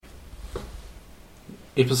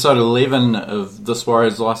Episode 11 of This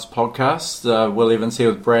Warriors Life podcast. Will Evans here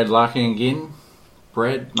with Brad Larkin again.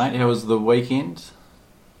 Brad, mate, how was the weekend?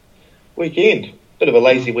 Weekend? Bit of a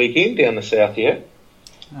lazy weekend down the south here.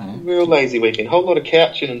 Oh, yeah. Real lazy weekend. Whole lot of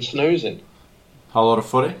couching and snoozing. Whole lot of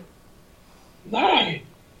footy? No,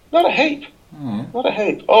 not a heap. Oh, yeah. Not a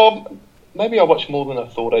heap. Maybe I watched more than I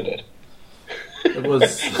thought I did. It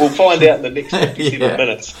was... We'll find out in the next 57 Yeah.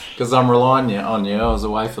 minutes. Because I'm relying on you. I was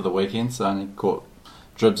away for the weekend, so I only caught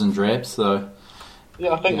dribs and drabs, so...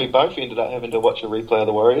 Yeah, I think we both ended up having to watch a replay of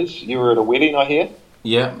the Warriors. You were at a wedding, I hear?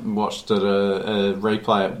 Yeah, watched it a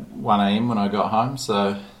replay at 1am when I got home,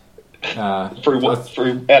 so... Through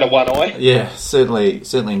out of one eye? Yeah, certainly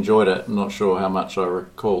enjoyed it. I'm not sure how much I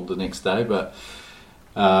recalled the next day, but...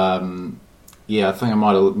 yeah, I think I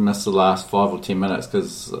might have missed the last 5 or 10 minutes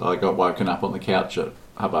because I got woken up on the couch at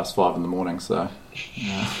 5:30 in the morning, so...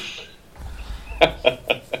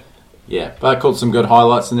 yeah, but I caught some good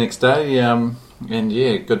highlights the next day, and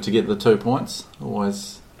yeah, good to get the 2 points.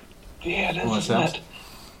 Always Isn't helps. it?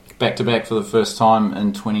 Back-to-back for the first time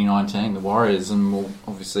in 2019, the Warriors, and we'll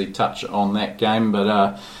obviously touch on that game,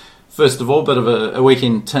 but first of all, bit of a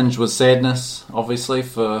weekend tinge with sadness, obviously,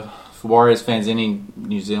 for Warriors fans, any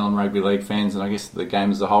New Zealand Rugby League fans, and I guess the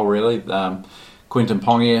game as a whole, really. Quinton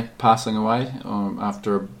Pongia passing away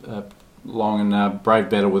after a long and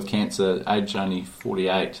brave battle with cancer, aged only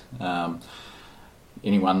 48.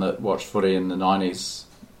 Anyone that watched footy in the 90s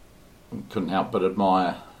couldn't help but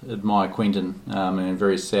admire Quinton, and a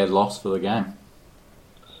very sad loss for the game.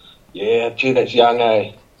 Yeah, gee, that's young,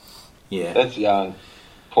 eh? Yeah. That's young.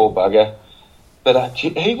 Poor bugger. But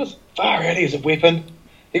he was far out as a weapon.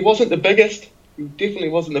 He wasn't the biggest. He definitely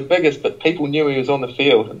wasn't the biggest, but people knew he was on the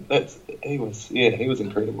field. And he was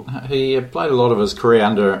incredible. He played a lot of his career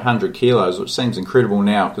under 100 kilos, which seems incredible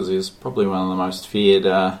now because he's probably one of the most feared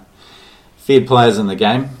players in the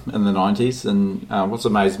game in the 90s. And what's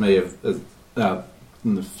amazed me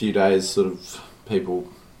in the few days, sort of people,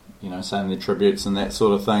 saying their tributes and that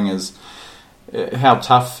sort of thing, is how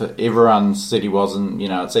tough everyone said he was. And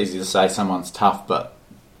it's easy to say someone's tough, but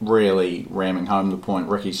really ramming home the point,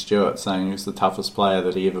 Ricky Stewart saying he was the toughest player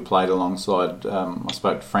that he ever played alongside. I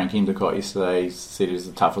spoke to Frank Endicott yesterday. He said he was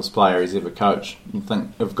the toughest player he's ever coached. You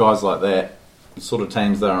think of guys like that, the sort of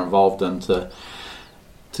teams they're involved in, to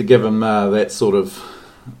give him that sort of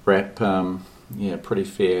rap, pretty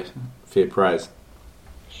fair praise.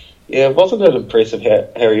 Yeah, wasn't it impressive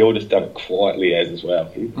how he all just done it quietly as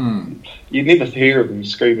well? You'd never hear of him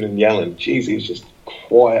screaming and yelling. Jeez, he was just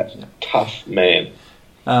quiet, tough man.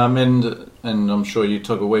 And I'm sure you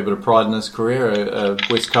took a wee bit of pride in his career, a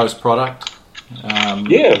West Coast product. Well,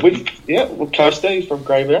 Coastie from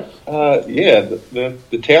Greymouth.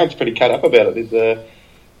 The town's pretty cut up about it.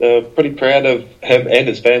 They're pretty proud of him and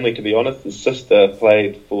his family, to be honest. His sister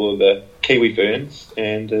played for the Kiwi Ferns,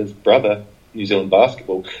 and his brother, New Zealand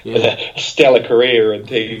Basketball. Yeah. A stellar career in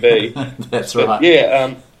TV. That's but, right.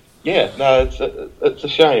 It's a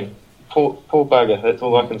shame. Poor bugger, that's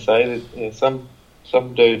all I can say.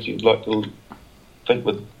 Some dudes you'd like to think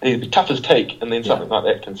he'd be tough as teak, and then something like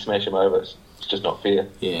that can smash him over. It's just not fair.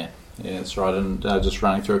 Yeah, that's right. And just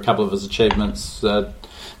running through a couple of his achievements,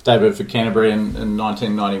 debut for Canterbury in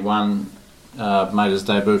 1991, made his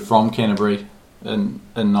debut from Canterbury in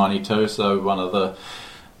 92, so one of the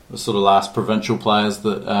sort of last provincial players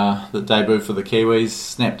that debuted for the Kiwis,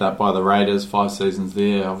 snapped up by the Raiders, 5 seasons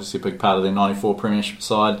there, obviously a big part of their 94 premiership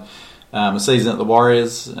side, a season at the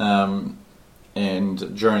Warriors,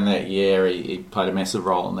 and during that year he played a massive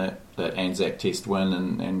role in that Anzac Test win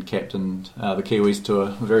and captained the Kiwis to a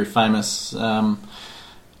very famous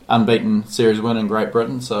unbeaten series win in Great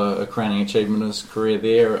Britain, so a crowning achievement in his career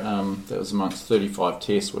there. That was amongst 35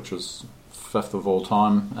 tests, which was 5th of all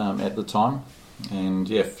time at the time. And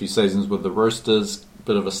a few seasons with the Roosters,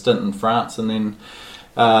 bit of a stint in France, and then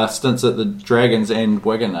stints at the Dragons and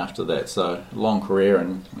Wigan after that. So long career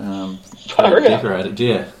and decorated.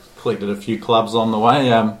 Yeah, collected a few clubs on the way.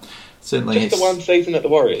 Certainly, just the one season at the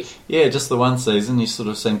Warriors. Yeah, just the one season. He sort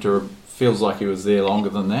of feels like he was there longer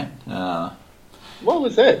than that. What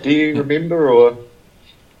was that? Do you remember, or?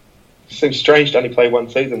 It seems strange to only play one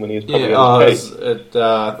season when he was probably on the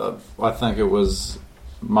team. I think it was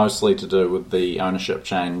mostly to do with the ownership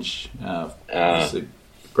change.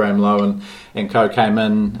 Graham Lowe and co came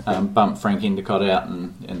in, bumped Frank Endicott out,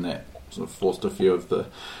 and that sort of forced a few of the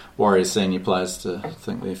Warriors senior players to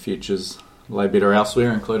think their futures lay better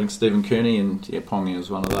elsewhere, including Stephen Kearney, and Pongia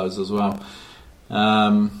was one of those as well.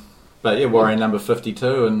 But yeah, Warrior number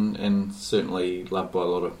 52, and certainly loved by a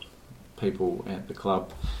lot of people at the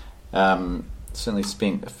club. certainly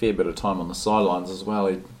spent a fair bit of time on the sidelines as well.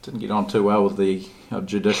 He didn't get on too well with the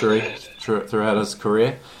judiciary throughout his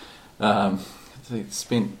career. He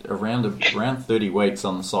spent around 30 weeks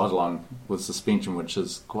on the sideline with suspension, which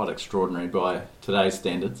is quite extraordinary by today's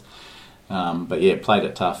standards. But yeah, played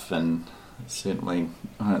it tough, and certainly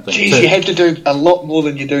I don't think. Geez, you had to do a lot more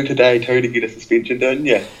than you do today too to get a suspension, didn't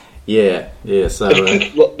you? Yeah. So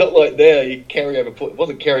not like there. You carry over points. It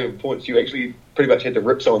wasn't carry over points. You actually pretty much had to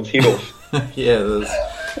rip someone's head off. he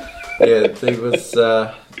was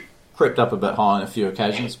crept up a bit high on a few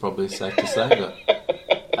occasions. Probably safe to say, but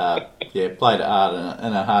played it hard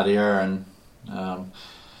in a hard era, and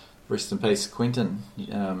rest in peace, Quentin.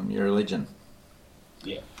 You're a legend.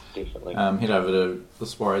 Yeah. Definitely. Head over to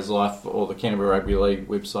This Warriors Life or the Canterbury Rugby League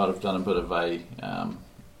website. I've done a bit of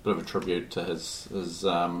a tribute to his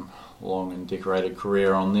long and decorated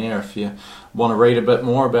career on there. If you want to read a bit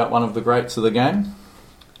more about one of the greats of the game,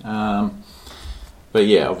 but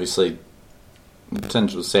yeah, obviously,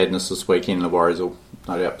 tinge with sadness this weekend. The Warriors will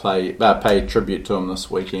no doubt pay tribute to him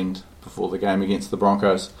this weekend before the game against the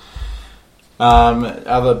Broncos.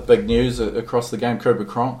 Other big news across the game: Cooper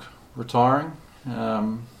Cronk retiring.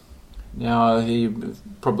 Now, he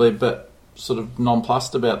probably a bit sort of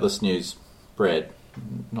nonplussed about this news, Brad.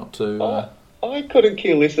 Not too... I couldn't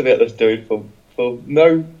care less about this dude for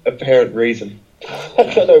no apparent reason.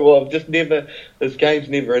 I don't know why. His game's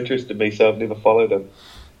never interested me, so I've never followed him.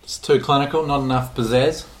 It's too clinical, not enough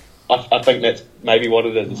pizzazz. I think that's maybe what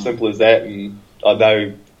it is, as simple as that, and I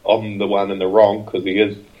know I'm the one in the wrong,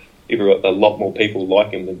 because a lot more people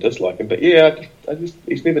like him than dislike him, but yeah,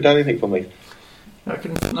 he's never done anything for me. I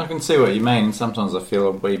can see what you mean. Sometimes I feel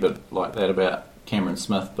a wee bit like that about Cameron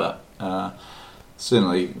Smith, but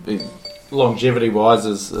certainly longevity-wise,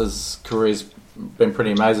 his career's been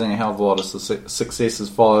pretty amazing. A hell of a lot of success has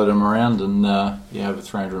followed him around, and over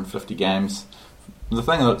 350 games. The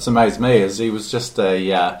thing that's amazed me is he was just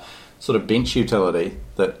a sort of bench utility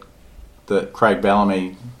that Craig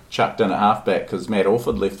Bellamy chucked in at halfback because Matt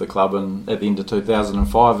Orford left the club at the end of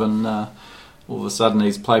 2005, and all of a sudden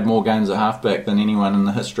he's played more games at halfback than anyone in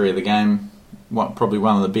the history of the game. Probably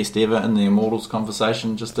one of the best ever in the Immortals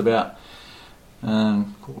conversation, just about.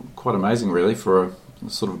 Quite amazing, really, for a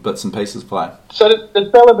sort of bits and pieces play. So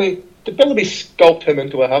did Bellamy sculpt him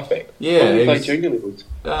into a halfback? Yeah. He played junior levels?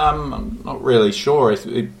 I'm not really sure.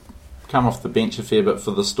 He'd come off the bench a fair bit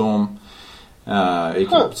for the Storm. He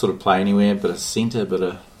could sort of play anywhere, but a centre, but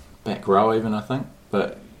a back row even, I think.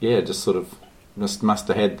 But yeah, just sort of must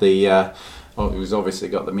have had the... he's obviously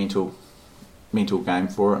got the mental game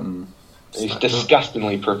for it, and he's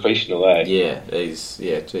disgustingly professional, eh? Yeah,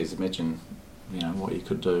 geez, imagine what you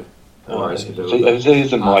could do. Warriors could do. If he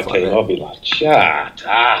was in my team, I'd be like, shut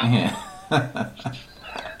up. Yeah.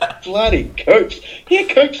 Bloody Coops. Yeah,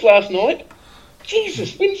 Coops last night.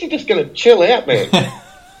 Jesus, when's he just going to chill out, man?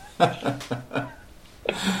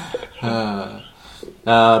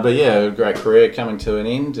 But yeah, a great career coming to an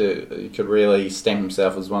end. He could really stamp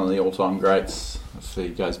himself as one of the all-time greats if he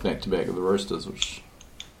goes back-to-back with the Roosters, which...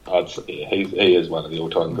 he is one of the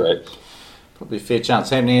all-time greats. Probably a fair chance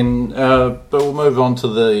happening. But we'll move on to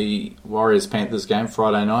the Warriors-Panthers game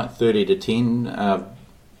Friday night, 30-10.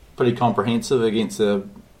 Pretty comprehensive against a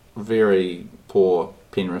very poor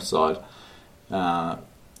Penrith side. I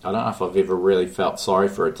don't know if I've ever really felt sorry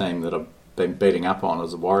for a team that I've been beating up on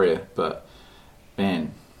as a Warrior, but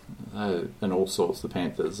man, in all sorts, the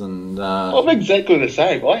Panthers. And I'm exactly the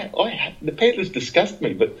same. The Panthers disgust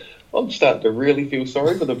me, but I'm starting to really feel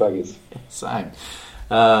sorry for the buggers. Same.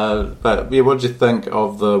 But yeah, what did you think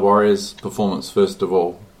of the Warriors' performance, first of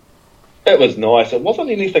all? It was nice. It wasn't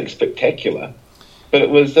anything spectacular, but it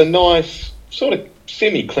was a nice sort of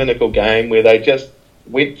semi-clinical game where they just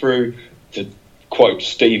went through, to quote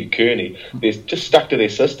Steve Kearney, they just stuck to their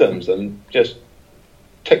systems and just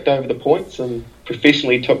ticked over the points and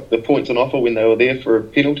professionally took the points on offer when they were there for a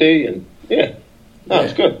penalty, and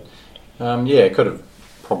it's good. Could have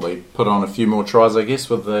probably put on a few more tries, I guess,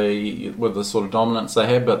 with the sort of dominance they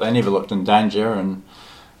had, but they never looked in danger. And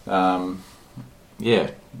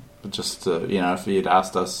if you'd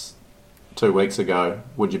asked us 2 weeks ago,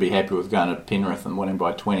 would you be happy with going to Penrith and winning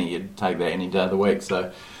by 20, you'd take that any day of the week.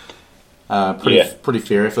 So pretty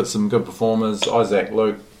fair effort, some good performers. Isaac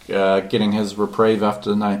Luke getting his reprieve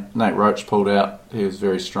after Nate Roach pulled out. He was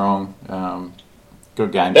very strong.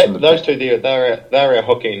 Good games. Those two there, they're our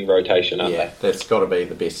hooking rotation, aren't they? Yeah, that's got to be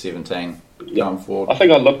the best 17 going forward. I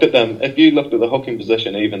think I looked at them. If you looked at the hooking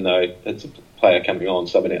position, even though it's a player coming on,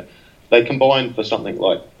 subbing out, they combined for something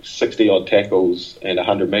like 60-odd tackles and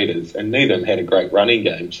 100 metres, and neither of them had a great running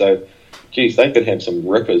game. So, geez, they could have some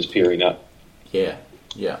rippers pairing up. Yeah,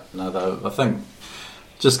 Yeah, no, I think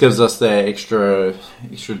just gives us that extra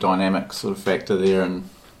dynamic sort of factor there, and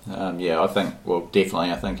I think our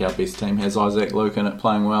best team has Isaac Luke in it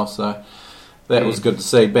playing well, so that was good to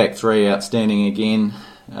see. Back three outstanding again.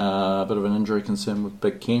 A bit of an injury concern with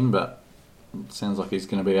Big Ken, but it sounds like he's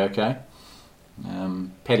going to be okay.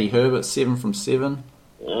 Paddy Herbert, 7 from 7.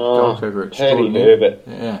 Oh, Paddy Herbert.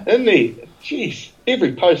 Yeah. Isn't he? Jeez,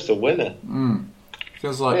 every post's a winner.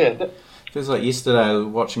 Feels like yesterday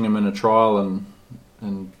watching him in a trial and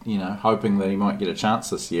hoping that he might get a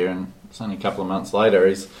chance this year, and it's only a couple of months later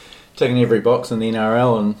he's ticking every box in the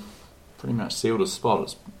NRL and pretty much sealed his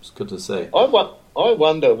spot. It's good to see. I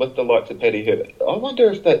wonder, with the likes of Paddy Herbert, I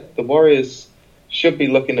wonder if the Warriors should be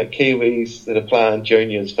looking at Kiwis that are playing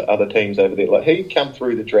juniors for other teams over there. Like, he'd come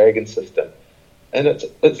through the Dragon system, and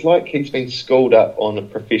it's like he's been schooled up on a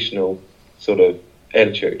professional sort of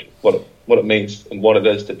attitude, what it means and what it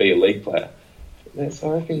is to be a league player.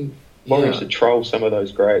 So I reckon Warriors should troll some of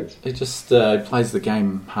those grades. He just plays the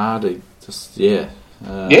game hard. He just great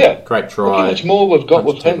try. Look how much more we've got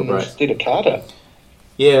with him instead of Carter.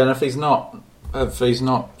 Yeah, and if he's not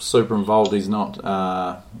super involved, he's not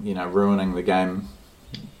ruining the game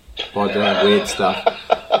by doing weird stuff.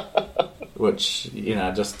 Which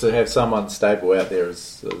just to have someone stable out there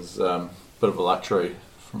is a bit of a luxury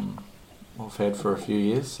from what we've had for a few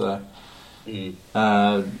years. So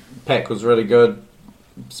Pack was really good,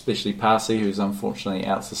 especially Parsi, who's unfortunately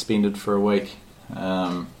out suspended for a week.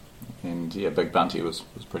 Big Bunty was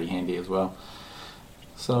pretty handy as well.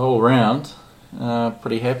 So all round,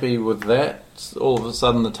 pretty happy with that. All of a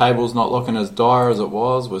sudden the table's not looking as dire as it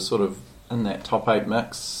was. We're sort of in that top 8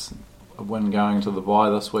 mix. A win going to the bye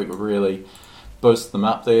this week would really boost them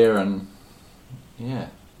up there, and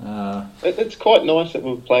it's quite nice that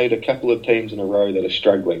we've played a couple of teams in a row that are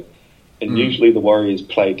struggling, and usually the Warriors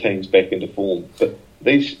play teams back into form, but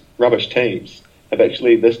these rubbish teams have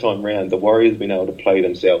actually, this time round, the Warriors have been able to play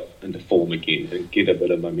themselves into form again and get a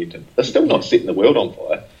bit of momentum. They're still not setting the world on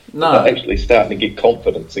fire. No. They're actually starting to get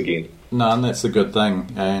confidence again. No, and that's a good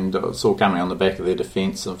thing, and it's all coming on the back of their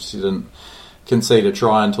defence. Obviously didn't concede a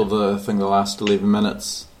try until the last 11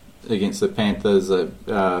 minutes against the Panthers. Held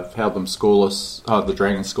them scoreless, the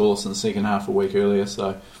Dragons scoreless in the second half a week earlier, so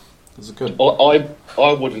it was good. I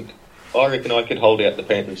wouldn't. I reckon I could hold out the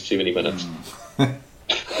Panthers 70 minutes.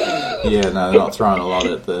 Yeah, no, they're not throwing a lot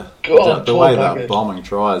at the way they're bombing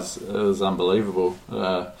tries. It was unbelievable.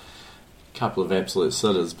 Couple of absolute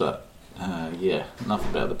sitters, but enough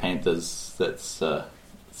about the Panthers. That's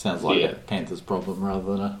sounds like a Panthers problem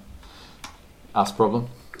rather than a us problem.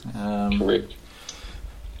 Correct.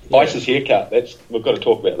 Ice's haircut. We've got to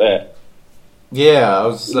talk about that. Yeah, I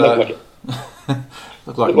was looked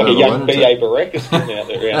like a young B.A. Baracus out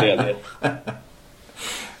there.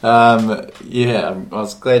 I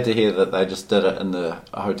was glad to hear that they just did it in the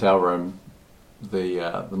hotel room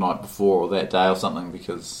the night before or that day or something,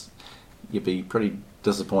 because you'd be pretty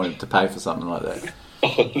disappointed to pay for something like that.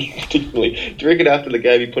 Oh, definitely. Do you reckon after the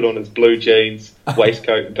game he put on his blue jeans,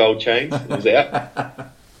 waistcoat and gold chains and was out?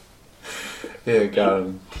 Yeah,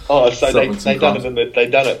 go. Oh, so they done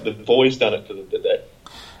it. The boys done it for them, did they?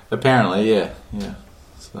 Apparently, yeah.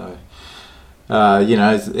 So,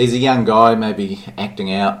 he's a young guy, maybe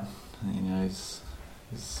acting out. He's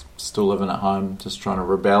still living at home, just trying to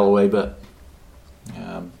rebel a wee bit.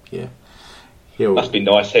 Must be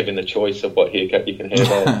nice having the choice of what haircut you can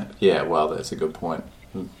have. Yeah, well, that's a good point.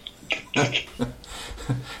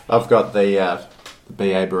 I've got the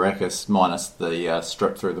B.A. Baracus minus the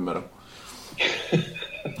strip through the middle.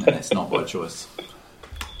 And that's not by choice.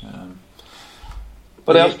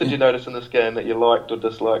 What else did you notice in this game that you liked or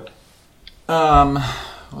disliked?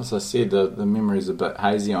 As I said, the memory's a bit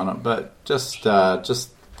hazy on it, but just that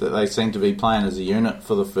they seem to be playing as a unit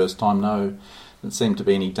for the first time. No, there seemed to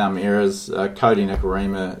be any dumb errors. Cody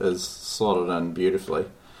Nikorima is slotted in beautifully.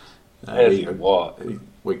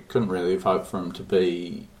 We couldn't really have hoped for him to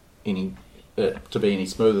be any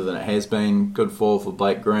smoother than it has been. Good fall for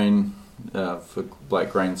Blake Green, for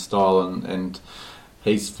Blake Green's style, and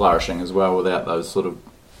he's flourishing as well without those sort of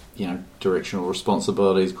directional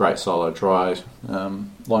responsibilities. Great solo try,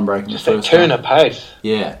 line break in the first turn of pace.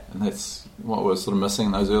 Yeah, and that's what we're sort of missing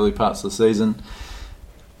in those early parts of the season.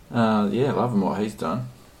 Loving what he's done.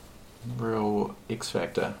 Real X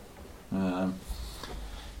factor. What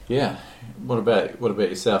about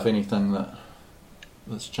yourself? Anything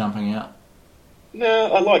that's jumping out?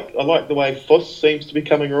 No, I like the way Fuss seems to be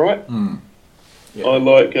coming right. Yeah. I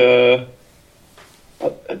like.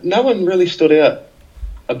 No one really stood out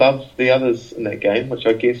above the others in that game, which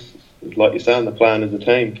I guess, like you're saying, they're playing as a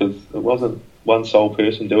team, because it wasn't one sole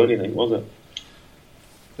person doing anything, was it?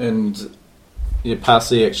 And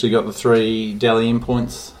Parsi actually got the 3 Dally M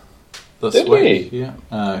points this Did week. he? Yeah,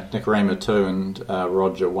 Nicarima 2 and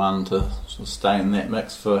Roger 1 to sort of stay in that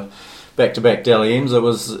mix for back-to-back Dally M's. It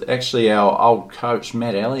was actually our old coach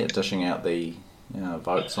Matt Elliott dishing out the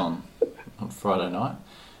votes on Friday night.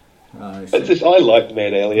 I like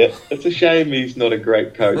Matt Elliott. It's a shame he's not a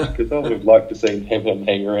great coach because I would have liked to see him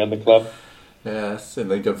hang around the club. Yeah,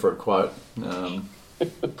 certainly good for a quote.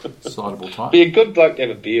 Citable type. Be a good bloke to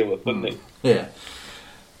have a beer with, wouldn't he? Yeah.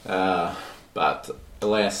 But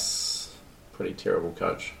alas, pretty terrible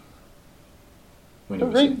coach.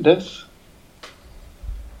 Horrendous.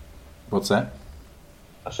 What's that?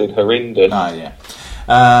 I said horrendous. Oh, yeah.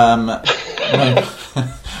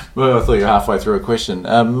 Well, I thought you were halfway through a question.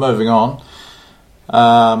 Moving on.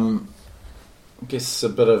 I guess a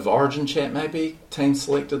bit of Origin chat maybe. Team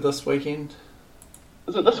selected this weekend.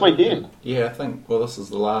 Is it this weekend? Yeah, I think. Well, this is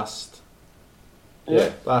the last.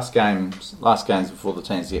 Yeah, last games before the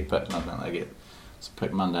teams get picked. I think they get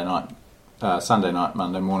picked Monday night, Sunday night,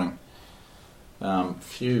 Monday morning.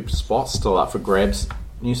 Few spots still up for grabs.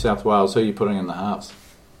 New South Wales. Who are you putting in the halves?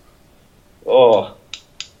 Oh,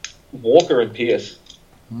 Walker and Pearce.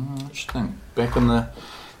 Interesting. Back in the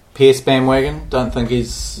Pearce bandwagon. Don't think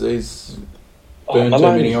he's burned too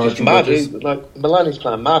many Origin bridges. Maloney's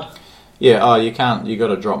playing mud. Yeah, you can't. You got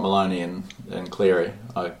to drop Maloney and Cleary.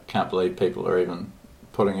 I can't believe people are even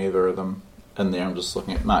putting either of them in there. I'm just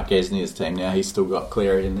looking at Mark Gasnier's team now. He's still got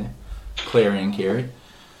Cleary in there. Cleary and Carey.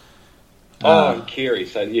 And Carey.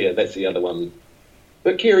 So yeah, that's the other one.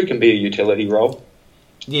 But Carey can be a utility role.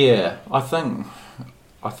 Yeah, I think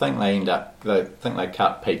they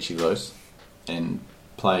cut Peachy loose and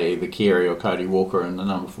play either Carey or Cody Walker in the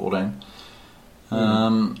number 14.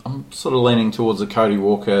 I'm sort of leaning towards a Cody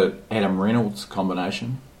Walker Adam Reynolds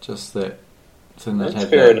combination. Just that thing that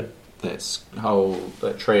had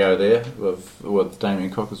that trio there with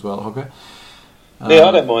Damien Cook as well at hooker. Yeah,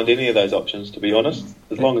 I don't mind any of those options, to be honest,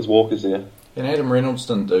 as long as Walker's there. And Adam Reynolds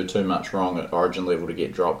didn't do too much wrong at Origin level to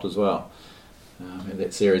get dropped as well. Had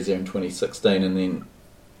that series there in 2016, and then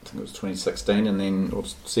I think it was 2016, and then or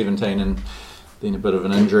 17, and then a bit of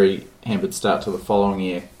an injury hampered start to the following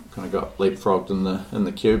year. Kind of got leapfrogged in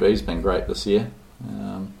the queue, but he's been great this year.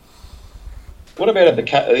 What about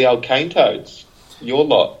the old Cane Toads? Your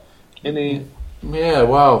lot? Any? Yeah,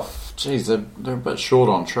 well, geez, they're a bit short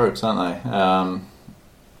on troops, aren't they? I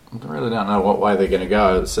really don't know what way they're going to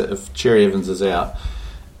go. If Cherry Evans is out,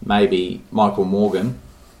 maybe Michael Morgan,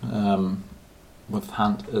 with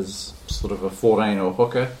Hunt as sort of a 14 or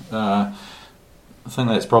hooker. I think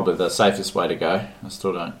that's probably the safest way to go. I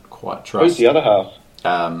still don't quite trust. Who's the other half?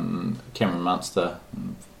 Cameron Munster,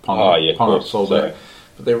 Ponga fullback.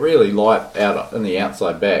 But they're really light out in the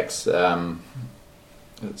outside backs.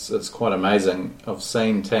 It's quite amazing. I've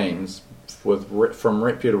seen teams from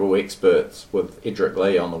reputable experts with Edric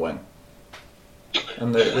Lee on the wing,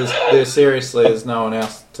 and there seriously is no one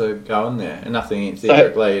else to go in there. And nothing against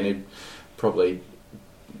Edric Lee, and he'd probably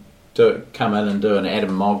come in and do an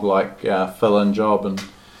Adam Mogg like fill-in job and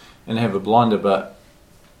have a blinder, but.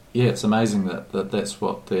 Yeah, it's amazing that's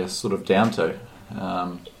what they're sort of down to.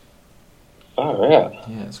 Far out.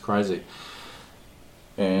 Yeah, it's crazy.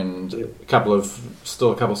 And a couple of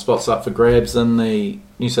spots up for grabs in the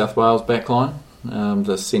New South Wales backline.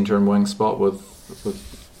 The centre and wing spot with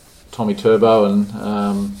Tommy Turbo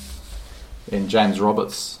and James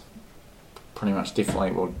Roberts. Pretty much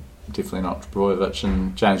definitely not Trbojevic,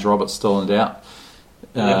 and James Roberts still in doubt.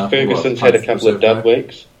 Ferguson's had a couple of dud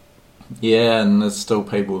weeks. Yeah, and there's still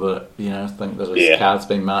people that think that his card's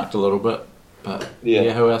been marked a little bit. But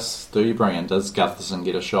who else do you bring in? Does Gutherson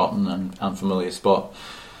get a shot in an unfamiliar spot,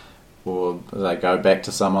 or do they go back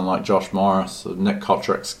to someone like Josh Morris or Nick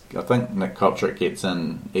Kotrick? I think Nick Kotrick gets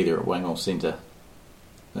in either at wing or centre.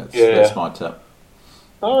 That's my tip.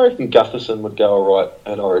 I reckon Gutherson would go all right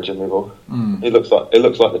at Origin level. It looks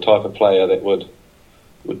like the type of player that would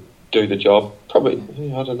do the job. Probably,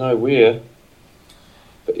 I don't know where.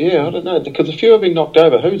 But I don't know, because a few have been knocked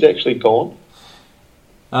over. Who's actually gone?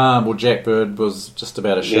 Well, Jack Bird was just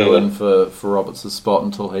about a shoe-in for Roberts' spot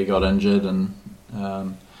until he got injured, and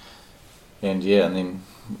then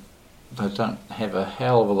they don't have a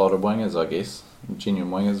hell of a lot of wingers, I guess,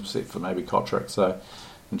 genuine wingers, except for maybe Kotrick. So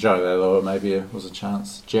Joe Leilua maybe was a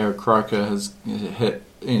chance. Jared Croker has hit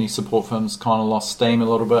any support for him's kind of lost steam a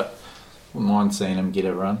little bit. Wouldn't mind seeing him get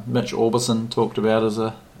a run. Mitch Orbison talked about as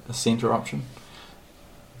a centre option.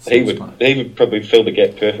 He would probably fill the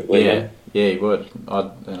gap perfectly. Yeah, he would.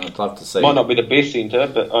 I'd love to see. Might not be the best centre,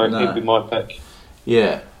 but I reckon he'd be my pick.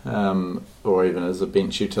 Yeah, or even as a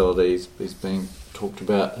bench utility, he's being talked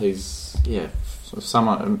about. He's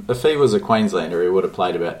So if he was a Queenslander, he would have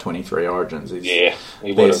played about 23 Origins. He's he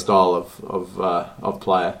would their have. style of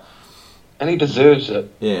player. And he deserves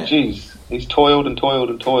it. Yeah. Jeez, he's toiled and toiled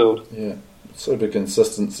and toiled. Yeah, super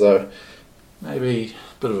consistent. So maybe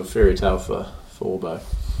a bit of a fairy tale for Orbo.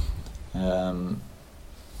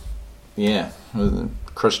 Yeah,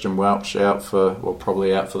 Christian Welch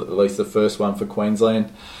probably out for at least the first one for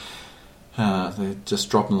Queensland. They're just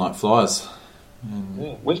dropping like flies.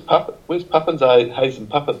 Yeah. Where's Pappenhausen?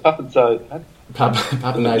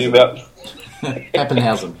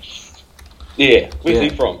 Pappenhausen. Yeah, where's he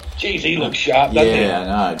from? Jeez, he looks sharp, doesn't he? Yeah,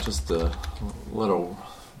 I know, just a little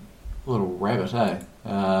rabbit, eh?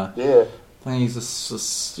 Yeah. I think he's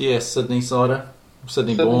Sydney sider,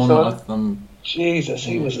 Sydney born. Sider? Jesus,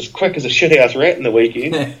 he was as quick as a shithouse rat in the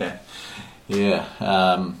weekend. Yeah.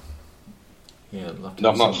 I'd love to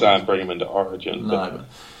No, I'm not saying bring him into Origin. But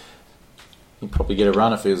he'd probably get a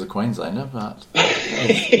run if he was a Queenslander, but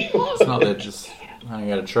it's not that just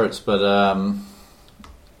running out of troops. But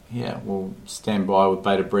we'll stand by with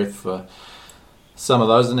bated breath for some of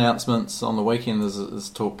those announcements on the weekend.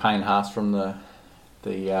 There's talk Payne Haas from the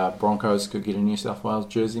Broncos could get a New South Wales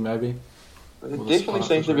jersey, maybe. It definitely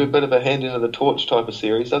seems to be a bit of a hand into the torch type of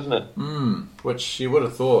series, doesn't it? Which you would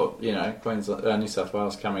have thought, Queensland, New South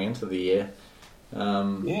Wales coming into the year,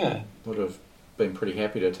 would have been pretty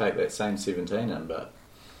happy to take that same 17 in, but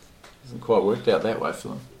it hasn't quite worked out that way for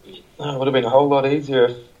them. Oh, it would have been a whole lot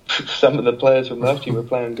easier if some of the players from last year were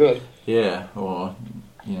playing good. Yeah, or,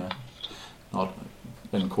 not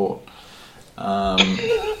in court.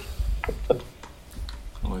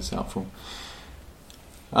 Always helpful.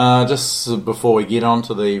 Just before we get on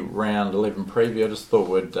to the round 11 preview, I just thought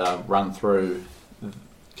we'd run through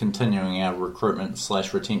continuing our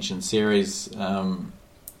recruitment/retention series,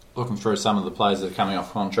 looking through some of the players that are coming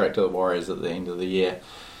off contract to the Warriors at the end of the year.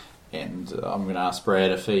 And I'm going to ask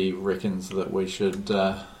Brad if he reckons that we should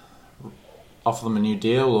offer them a new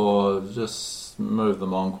deal or just move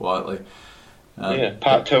them on quietly.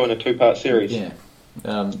 Part 2 in a 2-part series. Yeah.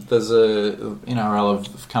 There's NRL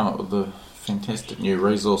have come up with a fantastic new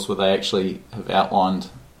resource where they actually have outlined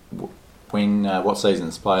what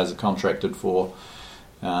seasons players are contracted for,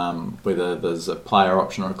 whether there's a player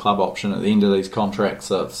option or a club option at the end of these contracts.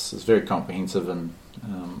 So it's very comprehensive and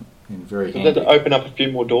very handy. Does it open up a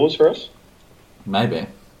few more doors for us? Maybe.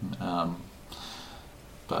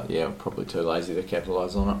 But yeah, we're probably too lazy to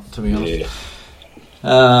capitalise on it, to be honest.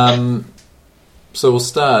 Yeah. So we'll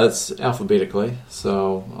start, it's alphabetically,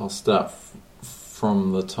 so I'll start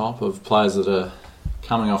from the top of players that are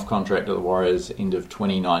coming off contract at the Warriors end of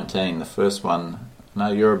 2019. The first one,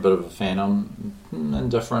 no, you're a bit of a fan, I'm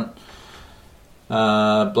indifferent.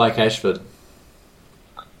 Blake Ashford.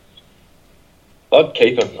 I'd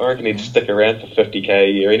keep him. I reckon he'd stick around for 50k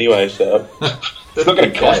a year anyway, so it's not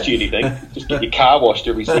going to cost you anything. Just get your car washed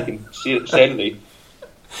every second Saturday.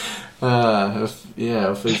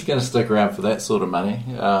 If he's going to stick around for that sort of money,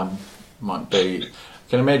 might be. I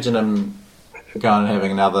can imagine him going and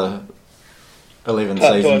having another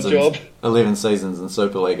 11 seasons in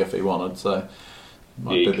Super League if he wanted. So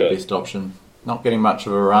might be the best option. Not getting much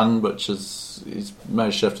of a run, which is he's made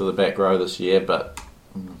a shift to the back row this year, but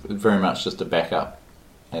very much just a backup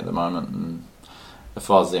at the moment. And if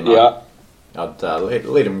I was them, I'd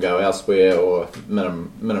let him go elsewhere or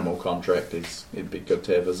minimal contract. He'd be good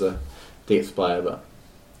to have as a depth player, but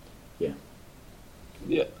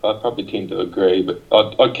yeah, I'd probably tend to agree, but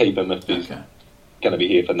I'd keep him if he's going to be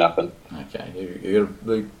here for nothing. Okay, you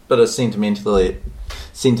got a bit of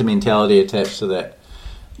sentimentality attached to that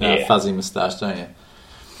fuzzy moustache, don't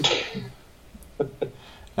you?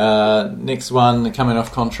 Next one, coming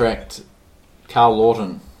off contract, Carl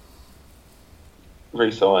Lawton.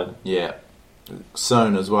 Re-sign. Yeah.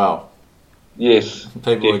 Soon as well. Yes.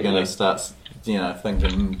 People are going to start,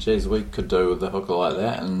 thinking, geez, we could do with a hooker like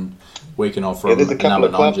that, and we can offer him a number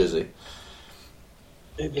 9 jersey.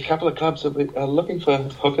 There's a couple of clubs that are looking for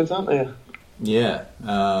hookers, aren't there? Yeah.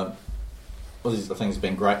 I think it's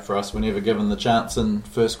been great for us whenever given the chance in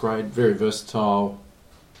first grade. Very versatile.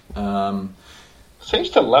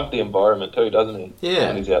 Seems to love the environment too, doesn't he? Yeah.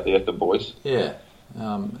 When he's out there with the boys. Yeah.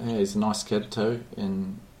 He's a nice kid too.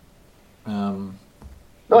 And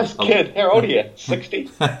nice kid. How old are you?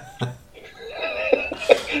 60?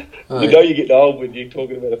 You know you're getting old when you're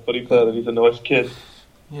talking about a footy player that he's a nice kid.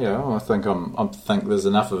 Yeah, well, I think I think there's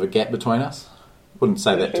enough of a gap between us. Wouldn't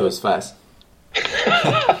say that to his face.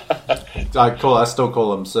 I still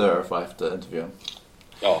call him sir if I have to interview him.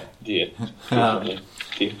 Oh, yeah. Definitely.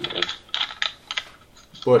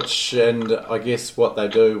 Which, and I guess what they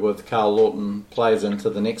do with Carl Lawton plays into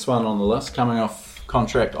the next one on the list, coming off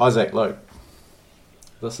contract, Isaac Luke.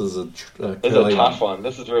 This is a This is a tough one.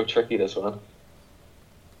 This is real tricky, this one.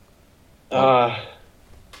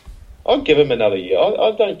 I'll give him another year.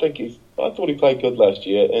 I don't think I thought he played good last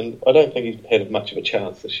year, and I don't think he's had much of a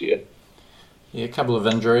chance this year. Yeah, a couple of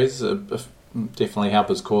injuries definitely help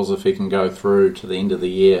his cause if he can go through to the end of the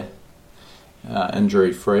year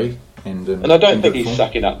injury free. And I don't think he's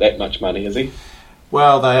sucking up that much money, is he?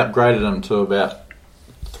 Well, they upgraded him to about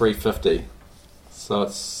 $350, so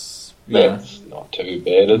that's not too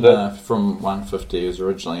bad, is it? From $150 he was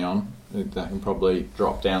originally on. They can probably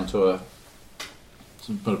drop down to a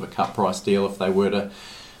bit of a cut price deal if they were to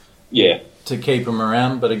keep him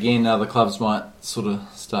around. But again, other clubs might sort of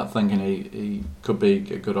start thinking he could be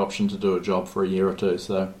a good option to do a job for a year or two.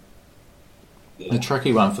 So a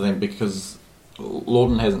tricky one for them because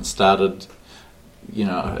Lawton hasn't started,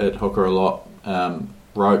 at hooker a lot.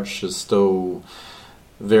 Roach is still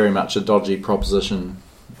very much a dodgy proposition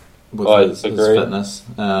with his fitness.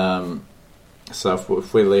 So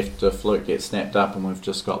if we're left to Fluke get snapped up and we've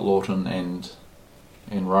just got Lawton and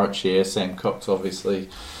Roach, Sam Cook's obviously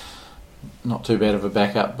not too bad of a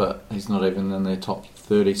backup, but he's not even in their top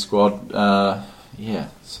 30 squad.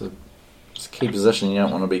 So it's a key position you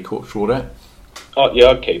don't want to be caught short at. Oh yeah,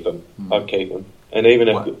 I'd keep him. And even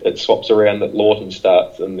if it swaps around that Lawton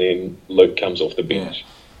starts and then Luke comes off the bench.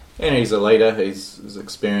 Yeah. And he's a leader, he's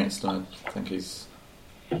experienced, and I think he's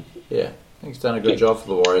done a good job for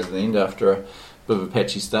the Warriors in the end after a bit of a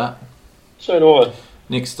patchy start. So do I.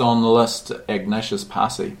 Next on the list, Ignatius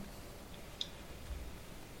Parsi.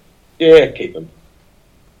 Yeah, keep him.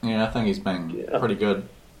 Yeah, I think he's been pretty good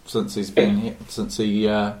since he's been here, since he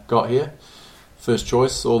got here. First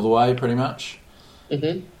choice all the way, pretty much.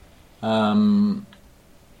 Mm-hmm.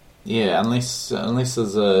 Unless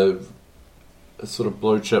there's a sort of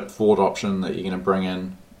blue chip forward option that you're going to bring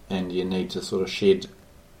in, and you need to sort of shed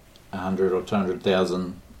 100 or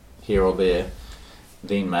 200,000 here or there,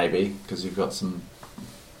 then maybe, because you've got some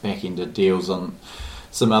back-ended deals on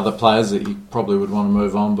some other players that you probably would want to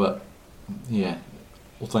move on. But yeah,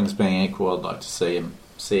 all things being equal, I'd like to see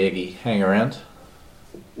Aggie hang around.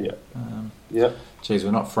 Yeah. Geez,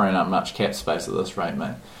 we're not freeing up much cap space at this rate,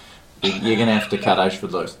 mate. You're going to have to cut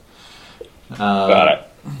Ashford loose. Got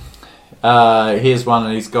it. Here's one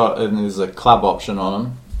that he's got, and there's a club option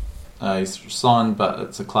on him. He's signed, but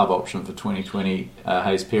it's a club option for 2020.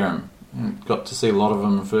 Hayes Perham. Got to see a lot of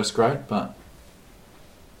him in first grade, but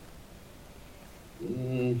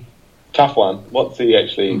tough one. What's he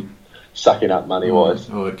actually sucking up money-wise?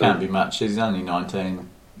 Well, it can't be much. He's only 19.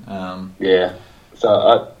 So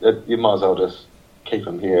you might as well just keep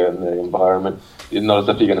him here in the environment. Not as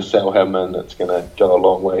if you're going to sell him and it's going to go a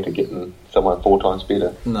long way to getting someone 4 times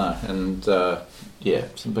better. No, and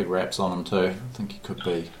some big raps on him too. I think he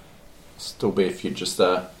could still be a future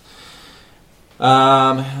star.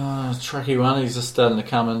 Tricky one. He's just starting to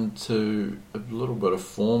come into a little bit of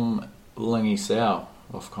form. Lingy Sao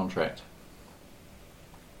off contract.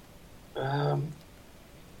 No,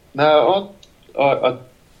 I'd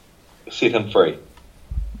set him free.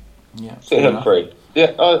 Yeah, set him free.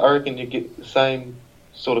 Yeah, I reckon you get the same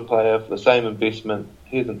sort of player for the same investment.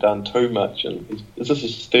 He hasn't done too much, and is this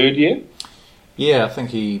his third year? Yeah, I think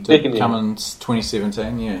he did come in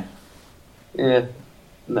 2017. Yeah. Yeah.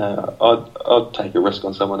 No, I'd take a risk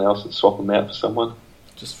on someone else and swap him out for someone.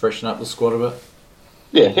 Just freshen up the squad a bit.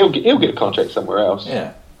 Yeah, he'll get a contract somewhere else.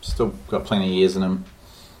 Yeah, still got plenty of years in him.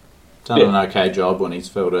 Done an okay job when he's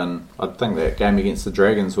filled in. I think that game against the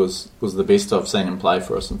Dragons was the best I've seen him play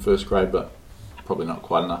for us in first grade, but probably not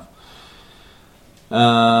quite enough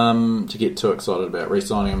to get too excited about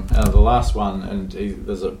re-signing him. The last one, and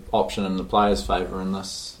there's an option in the players' favour in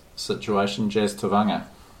this situation, Jazz Tavanga.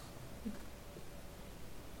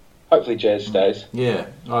 Hopefully Jazz stays. Yeah,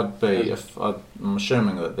 I'd be. I'm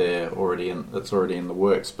assuming that it's already in the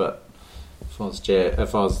works. But if I was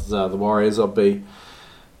the Warriors, I'd be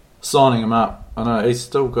signing him up. I know he's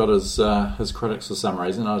still got his critics for some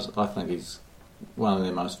reason. I think he's one of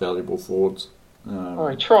their most valuable forwards.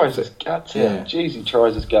 He tries his guts out. Jeez, he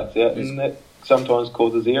tries his guts out, and that sometimes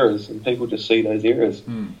causes errors, and people just see those errors.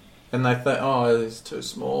 And they think, he's too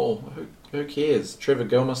small. Who cares? Trevor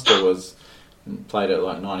Gilmester played at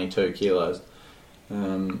like 92 kilos.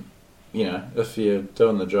 If you're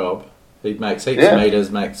doing the job, he makes heaps of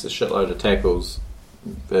meters, makes a shitload of tackles,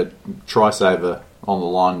 try saver on the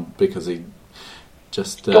line because he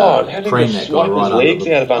just creamed that guy right under his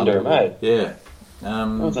legs out him, eh? Yeah. That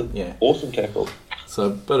was an awesome tackle. So a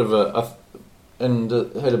bit of and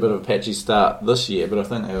had a bit of a patchy start this year, but I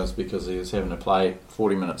think that was because he was having to play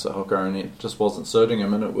 40 minutes at hooker and it just wasn't suiting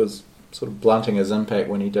him, and it was sort of blunting his impact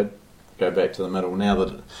when he did go back to the middle. Now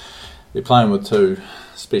that they're playing with two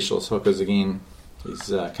specialist hookers again.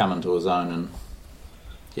 He's coming to his own, and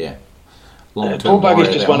Paul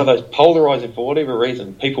Buggy's just one of those polarising, for whatever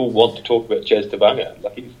reason. People want to talk about Jazz Tabanga.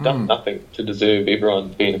 Like, he's done nothing to deserve everyone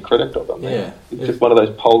being a critic of him. Yeah. He's just one of those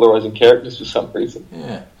polarising characters for some reason.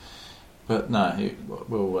 Yeah. But no,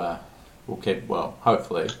 we'll keep,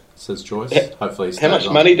 hopefully it's his choice. Hopefully how much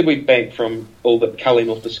money did we bank from all the culling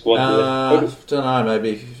off the squad? I don't know,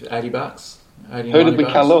 maybe $80. Who did we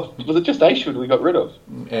cull off? Was it just Ashwood we got rid of?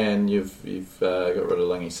 And you've got rid of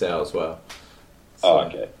Lingy Sow as well. So,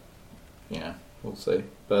 okay. Yeah, we'll see.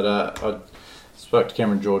 But I spoke to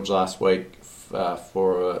Cameron George last week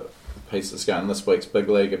for a piece that's going this week's Big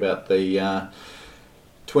League about the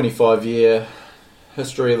 25-year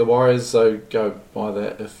history of the Warriors, so go buy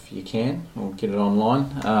that if you can, or get it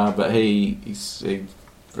online. But he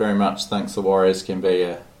very much thinks the Warriors can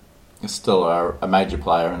be still a major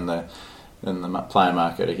player in the player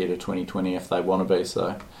market ahead of 2020 if they want to be.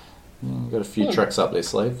 So got a few tricks up their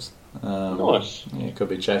sleeves. Nice. Yeah, could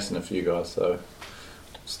be chasing a few guys. So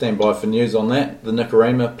stand by for news on that. The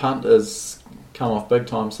Nicarima punt has come off big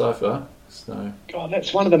time so far. So, God,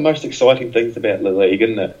 that's one of the most exciting things about the league,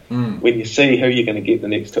 isn't it? When you see who you're going to get the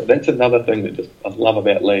next time. That's another thing that I love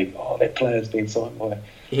about league. Oh, that player's been signed by.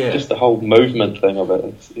 Yeah. Just the whole movement thing of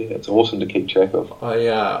it. It's awesome to keep track of.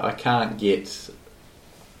 I can't get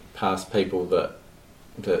past people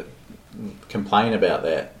that complain about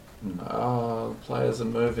that. Oh, players are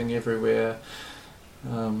moving everywhere.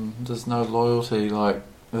 There's no loyalty. Like,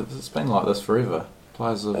 it's been like this forever.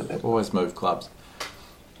 Players have always moved clubs.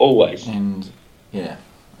 Always. And I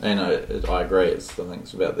agree. I think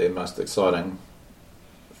it's about the most exciting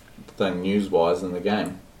thing news-wise in the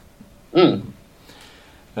game. You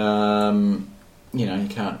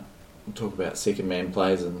can't talk about second-man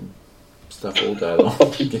plays and stuff all day long.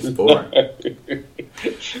 It gets boring.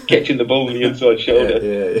 Catching the ball in the inside shoulder.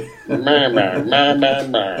 Yeah.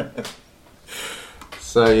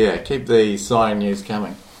 So keep the signing news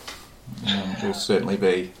coming. We'll certainly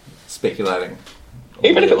be speculating.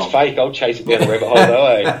 Even if it's fake, I'll chase it down the rabbit hole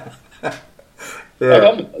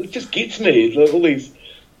though, It just gets me. All these,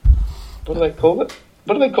 what do they call it?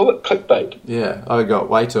 Clickbait. Yeah, I got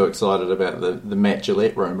way too excited about the Matt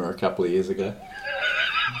Gillette rumour a couple of years ago.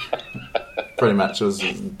 Pretty much was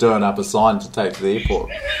doing up a sign to take to the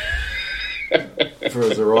airport for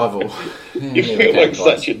his arrival. You feel like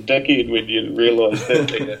such a dickhead when you realise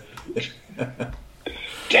that.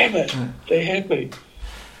 Damn it, they had me.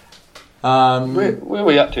 Where are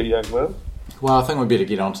we up to, young Will? Well, I think we better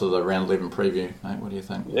get on to the round 11 preview, mate. What do you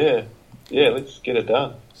think? Yeah, let's get it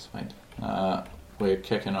done. Sweet. We're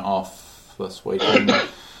kicking it off this weekend.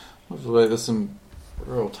 Hopefully there's some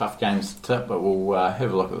real tough games to tip, but we'll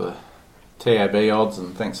have a look at the TAB odds,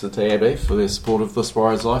 and thanks to TAB for their support of This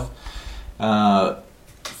Warriors Life.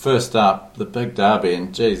 First up, the big derby,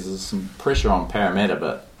 and geez, there's some pressure on Parramatta,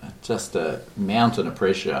 but just a mountain of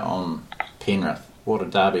pressure on Penrith. What a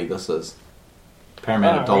derby this is.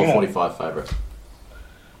 Parramatta $1.45 favourites.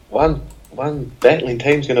 One battling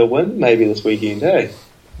team's going to win maybe this weekend, eh?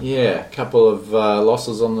 Yeah, a couple of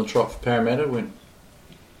losses on the trot for Parramatta. Went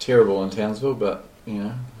terrible in Townsville, but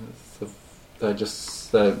they're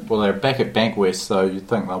back at Bankwest, so you'd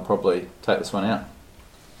think they'll probably take this one out.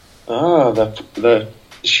 Oh, the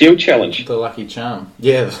Shield Challenge. The lucky charm.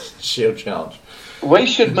 Yeah, the Shield Challenge. We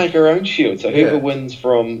should make our own shield, so whoever wins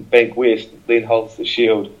from Bankwest then holds the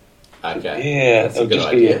shield. Okay. Yeah, that's it'll a good just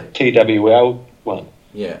idea. Be a TWL one.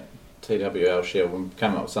 Yeah, TWL shield. We'll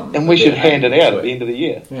come up with something. And we should hand it out at the end of the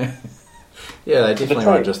year. Yeah, they definitely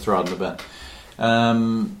won't just throw it in the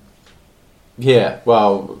bin.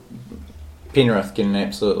 Well, Penrith getting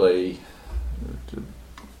absolutely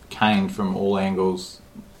caned from all angles.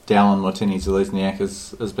 Dallin Watene-Zelezniak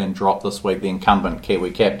has been dropped this week. The incumbent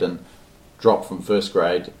Kiwi captain dropped from first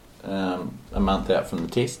grade a month out from the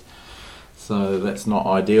test, so that's not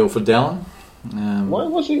ideal for Dallin. Why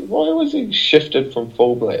was he shifted from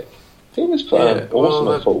fullback? He was playing awesome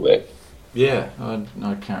at fullback. Yeah,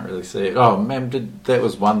 I can't really see it. Oh man, that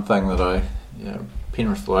was one thing that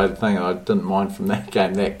Penrith thing I didn't mind from that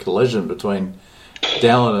game, that collision between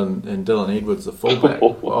Dallin and Dylan Edwards, the fullback.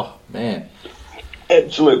 Oh man,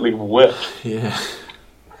 absolutely whipped. Yeah.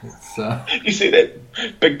 You see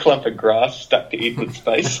that big clump of grass stuck to Edward's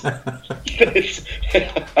face? That's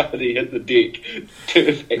how he hit the deck.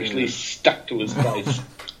 Turf actually stuck to his face.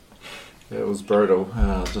 It was brutal.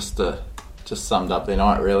 Just summed up their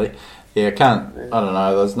night, really. Yeah, I don't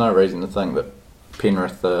know. There's no reason to think that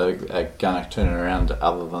Penrith are going to turn it around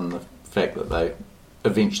other than the fact that they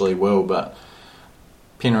eventually will. But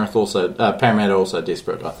Parramatta also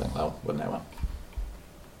desperate. I think they'll win that one.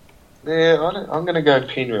 Yeah, I'm going to go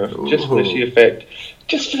Penrith. Just for the Ooh. sheer fact.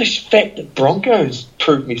 Just for the fact that Broncos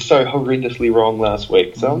proved me so horrendously wrong last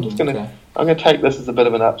week. So I'm just going to... Okay. I'm going to take this as a bit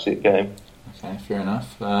of an upset game. Okay, fair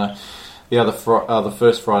enough. The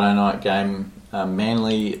first Friday night game,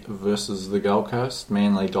 Manly versus the Gold Coast.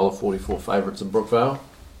 Manly $1.44 favourites at Brookvale.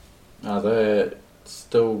 They're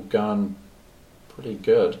still going pretty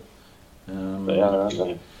good. They are, aren't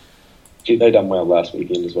they? Gee, they done well last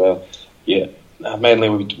weekend as well. Yeah, Manly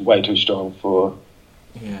were way too strong for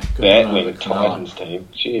Yeah, good that one over when Cronulla. Titans team.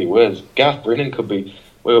 Gee whiz. Garth Brennan could be...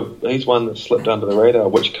 Well, he's one that slipped under the radar.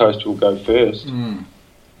 Which coast will go first?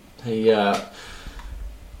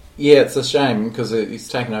 It's a shame because he's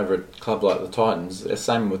taken over a club like the Titans.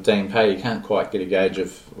 Same with Dean Pay. You can't quite get a gauge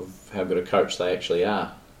of how good a coach they actually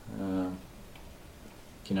are.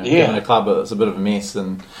 Given a club that's a bit of a mess,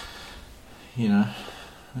 and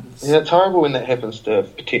it's horrible when that happens to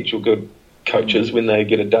potential good coaches when they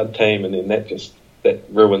get a dud team, and then that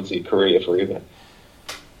ruins their career forever.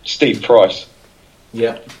 Steve Price.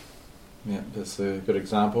 Yep, that's a good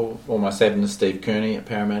example. Almost happened to Steve Kearney at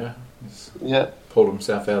Parramatta. He's pulled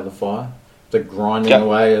himself out of the fire. They're grinding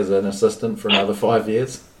away as an assistant for another 5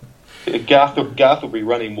 years. Garth will be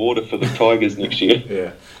running water for the Tigers next year.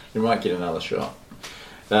 Yeah, he might get another shot.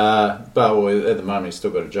 At the moment he's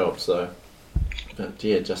still got a job, so... But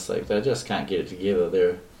yeah, they just can't get it together.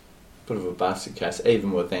 They're a bit of a basket case,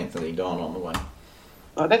 even with Anthony Don on the wing.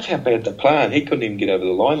 Oh, that's how bad they're playing. He couldn't even get over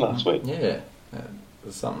the line last week. Yeah,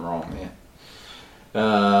 there's something wrong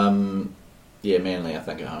there. Manly, I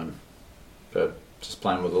think, at home. But just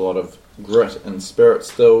playing with a lot of grit and spirit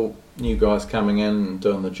still. New guys coming in and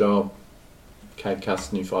doing the job. Cade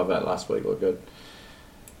Cuss, new 5'8" last week, looked good.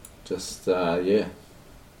 Just, a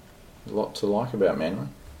lot to like about Manly.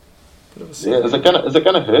 Bit of a is it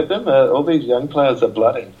going to hurt them? All these young players are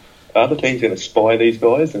bloody. Are the teams going to spy these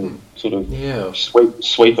guys and sort of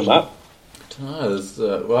sweep them up? I don't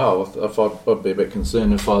know. I'd be a bit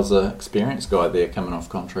concerned if I was an experienced guy there coming off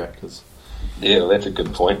contract. That's a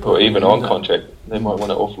good point. Or even on contract, they might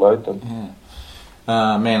want to offload them.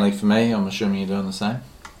 Yeah. Manly for me. I'm assuming you're doing the same.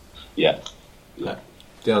 Yeah. The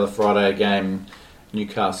other Friday game,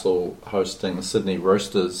 Newcastle hosting the Sydney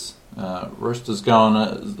Roosters. Roosters going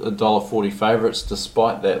 $1.40 favourites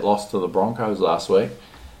despite that loss to the Broncos last week.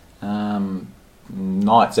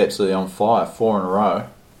 Knights absolutely on fire, 4 in a row.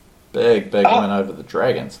 Big win over the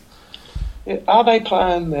Dragons. Yeah, are they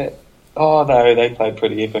playing that? Oh no, they played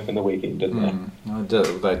pretty epic in the weekend, didn't they? They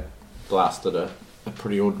did. They blasted a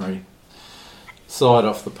pretty ordinary side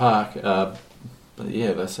off the park. But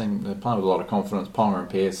yeah, they're playing with a lot of confidence. Ponga and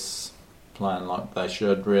Pearce playing like they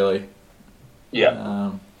should, really.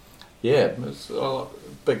 Yeah.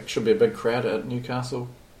 Should be a big crowd at Newcastle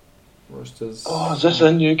Roosters. Oh, is this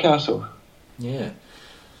in Newcastle? Yeah.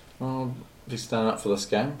 Well, be standing up for this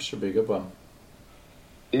game. Should be a good one.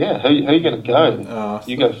 Yeah, who are you going to go?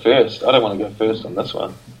 You go first. I don't want to go first on this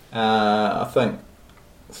one. I think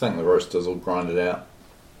the Roosters will grind it out.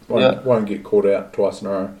 Won't get caught out twice in a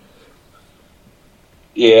row.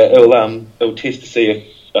 Yeah, it'll test to see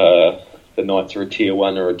if the Knights are a tier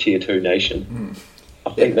 1 or a tier 2 nation. I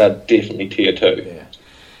think they're definitely tier 2.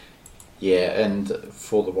 Yeah, and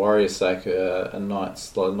for the Warriors' sake, the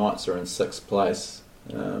Knights are in 6th place,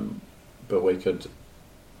 but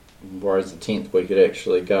Warriors are 10th. We could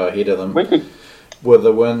actually go ahead of them with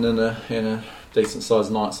a win and a decent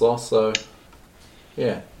sized Knights loss. So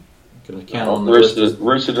going to count on the Roosters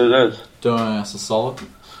it is doing us a solid.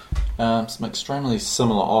 Some extremely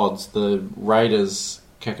similar odds. The Raiders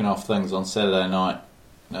kicking off things on Saturday night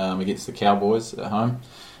against the Cowboys at home.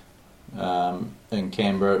 In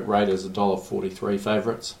Canberra, Raiders $1.43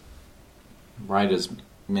 favourites. Raiders,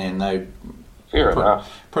 man, they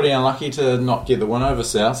pretty unlucky to not get the win over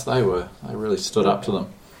South. They really stood up to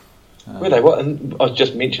them. Were they? What? And I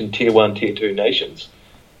just mentioned tier 1, tier 2 nations.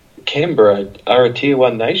 Canberra are a tier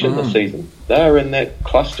 1 nation this season. They are in that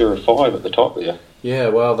cluster of 5 at the top there. Yeah,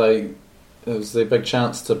 well, it was their big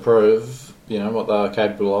chance to prove, what they are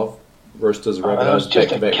capable of. Roosters, Rabbitohs, was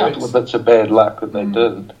just a couple of bits of bad luck that they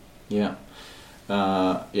did. Yeah.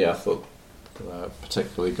 I thought they were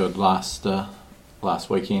particularly good last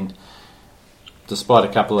weekend, despite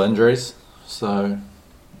a couple of injuries. So,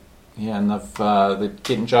 and they're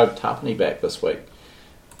getting Joe Tapine back this week.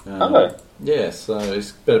 Yeah, so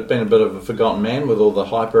he's been a bit of a forgotten man with all the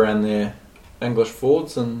hype around their English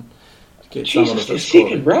forwards and get someone of his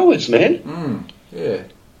second rowers, man. Yeah.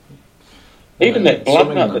 Even that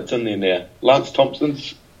blood nut that's in there now, Lance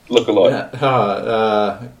Thompson's look-alike.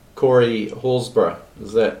 Corey Horsburgh,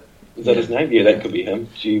 is that? Is that his name? Yeah, that could be him.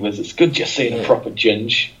 Gee whiz, it's good just seeing a proper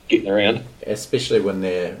ginge getting around. Especially when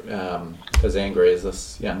they're as angry as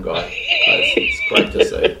this young guy plays. It's great to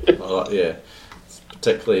see.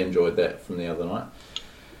 Particularly enjoyed that from the other night.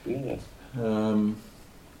 Yeah.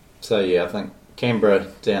 I think Canberra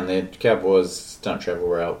down there, Cowboys don't travel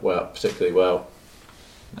particularly well.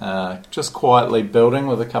 Just quietly building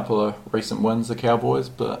with a couple of recent wins, the Cowboys,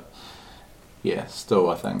 but still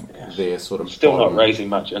I think they're sort of still not raising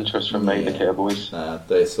much interest from me, the Cowboys.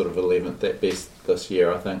 They're sort of 11th at best this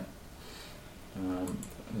year, I think, and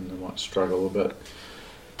they might struggle a bit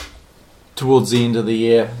towards the end of the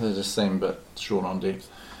year. They just seem a bit short on depth.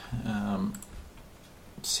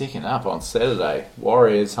 Second up on Saturday,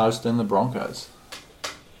 Warriors hosting the Broncos.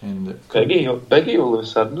 And Biggie all of a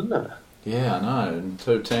sudden, isn't it? Yeah, I know. And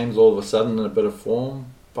two teams all of a sudden in a bit of form,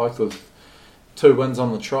 both with 2 wins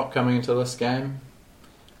on the trot coming into this game.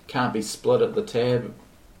 Can't be split at the tab.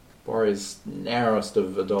 Warriors narrowest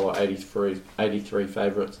of $1.83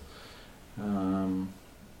 favourites.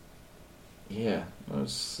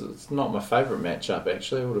 It's not my favourite matchup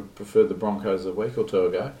actually. I would have preferred the Broncos a week or two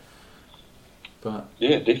ago. But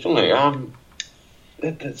yeah, definitely.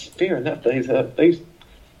 That's fair enough. These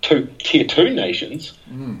two tier 2 nations.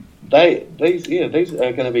 These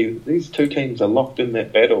are going to be, these two teams are locked in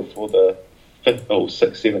that battle for the 5th or 6th,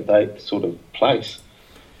 7th, 8th sort of place.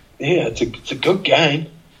 Yeah, it's a good game.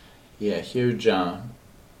 Yeah, huge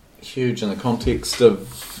in the context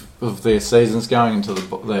of their seasons going into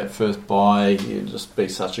that first bye. It'd just be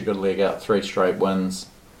such a good leg out, 3 straight wins,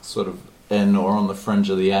 sort of in or on the fringe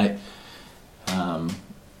of the 8.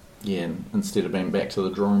 Instead of being back to the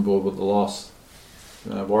drawing board with the loss.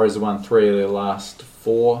 Warriors have won 3 of their last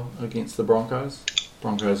 4 against the Broncos.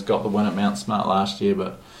 Broncos got the win at Mount Smart last year,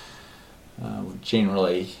 but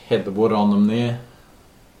generally had the wood on them there.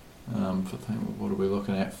 What are we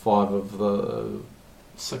looking at? 5 of the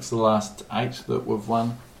 6 of the last 8 that we've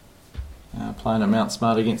won playing at Mount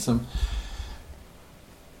Smart against them.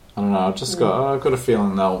 I don't know. I've got a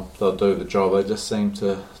feeling they'll do the job. They just seem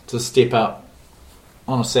to step up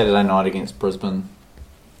on a Saturday night against Brisbane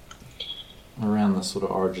around the sort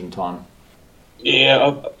of origin time.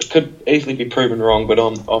 Yeah, it could easily be proven wrong, but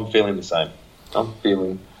I'm feeling the same. I'm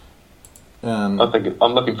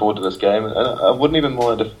looking forward to this game, and I wouldn't even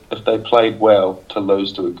mind if they played well to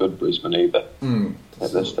lose to a good Brisbane either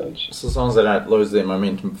at this stage. So as long as they don't lose their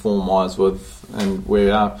momentum form-wise, and we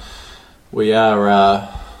are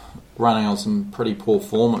running on some pretty poor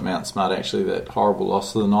form at Mount Smart. Actually, that horrible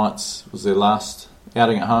loss to the Knights was their last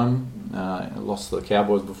outing at home. Lost to the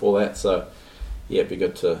Cowboys before that, so it'd be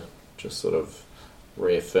good to just sort of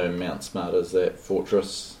reaffirm Mount Smart as that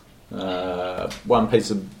fortress. One piece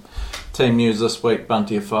of team news this week: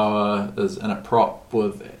 Bunty Afoa is in a prop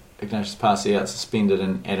with Ignatius Parsi out suspended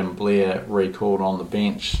and Adam Blair recalled on the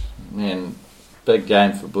bench. Man, big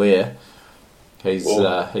game for Blair.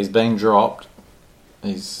 He's being dropped.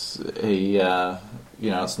 It's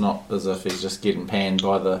not as if he's just getting panned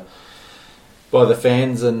by the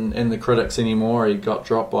fans and the critics anymore. He got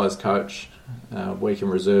dropped by his coach. Week in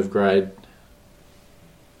reserve grade.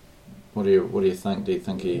 What do you think? Do you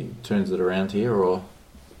think he turns it around here, or?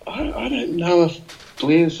 I don't know if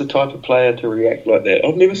Blair's the type of player to react like that.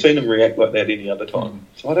 I've never seen him react like that any other time.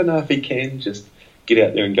 So I don't know if he can just get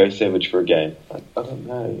out there and go savage for a game. I don't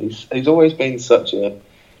know. He's always been such a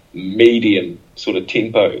medium sort of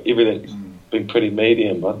tempo. Everything's been pretty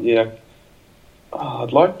medium.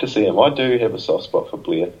 I'd like to see him. I do have a soft spot for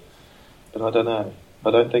Blair, but I don't know.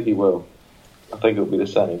 I don't think he will. I think it'll be the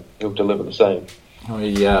same. He'll deliver the same.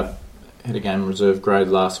 He had a game reserve grade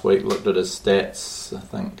last week. Looked at his stats. I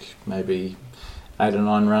think maybe 8 or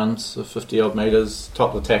 9 runs of 50 odd metres.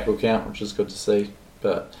 Top the tackle count, which is good to see.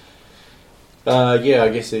 But I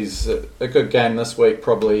guess he's a good game this week.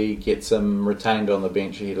 Probably gets him retained on the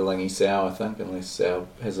bench ahead of Lingy Sau, I think, unless Sau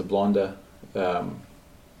has a blinder.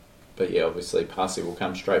 Obviously Parsi will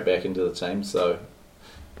come straight back into the team. So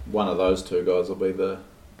one of those 2 guys will be the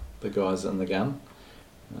guys in the gun.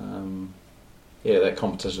 That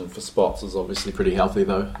competition for spots is obviously pretty healthy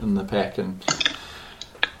though in the pack, and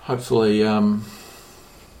hopefully,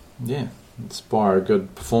 inspire a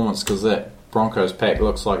good performance, because that Broncos pack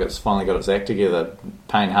looks like it's finally got its act together.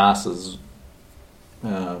 Payne Haas is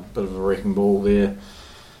a bit of a wrecking ball there.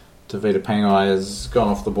 Tavita Pangai has gone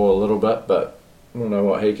off the ball a little bit, but I don't know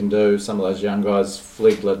what he can do. Some of those young guys,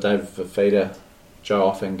 Flegler, David Fafita,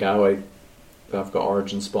 Joe Offengawi, they've got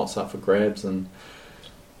origin spots up for grabs, and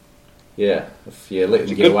if you let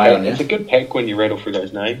them get away on you. It's a good pack when you rattle through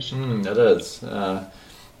those names. It is. The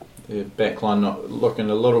backline not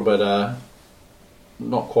looking a little bit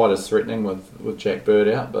not quite as threatening with Jack Bird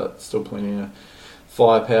out, but still plenty of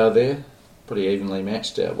firepower there. Pretty evenly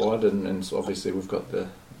matched out wide, and so obviously we've got the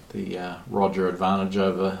Roger advantage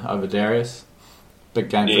over Darius. Big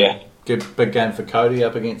game, big game for Cody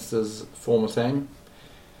up against his former team.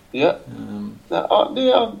 Yeah.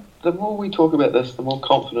 The more we talk about this, the more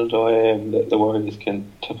confident I am that the Warriors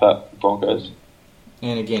can tip up Broncos.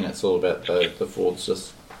 And again, it's all about the Fords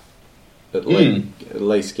just at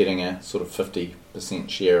least getting a sort of 50%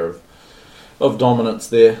 share of dominance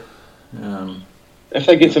there. If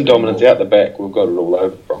they get some dominance out the back, we've got it all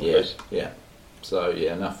over Broncos. Yeah. So,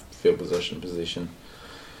 enough field possession.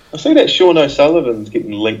 I see that Sean O'Sullivan's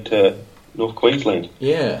getting linked to North Queensland.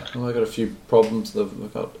 Yeah, well, they've got a few problems.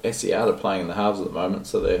 They've got Asiata playing in the halves at the moment,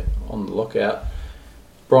 so they're on the lookout.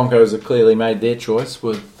 Broncos have clearly made their choice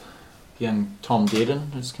with young Tom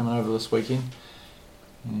Dearden, who's coming over this weekend.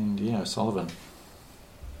 And, O'Sullivan.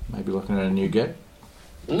 Maybe looking at a new gig.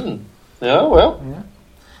 Yeah, well.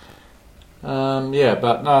 Yeah.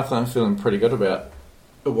 But no, I'm feeling pretty good about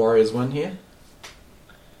the Warriors win here.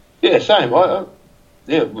 Yeah, same. Without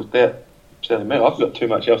sounding mad, I've got too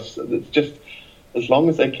much else. It's just, as long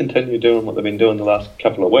as they continue doing what they've been doing the last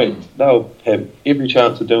couple of weeks, they'll have every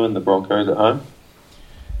chance of doing the Broncos at home.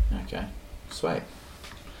 Okay, sweet.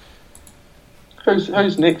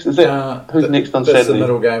 Who's next? Is that who's next on Saturday? That's the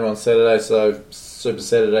middle game on Saturday. So Super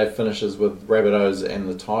Saturday finishes with Rabbitohs and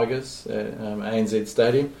the Tigers at ANZ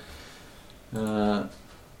Stadium. Now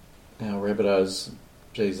Rabbitohs,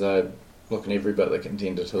 they're looking every bit the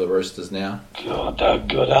contender to the Roosters now. God, they're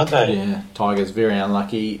good, aren't they? Yeah, Tigers very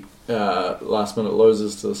unlucky. Last minute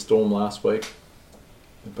losers to the Storm last week.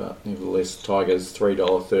 But nevertheless, Tigers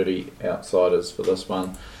 $3.30 outsiders for this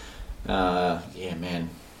one. Man.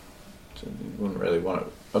 Wouldn't really want it.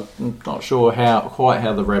 I'm not sure quite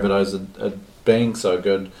how the Rabbitohs are being so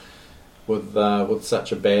good with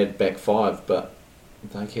such a bad back five, but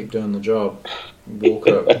they keep doing the job.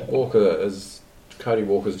 Cody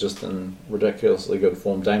Walker's just in ridiculously good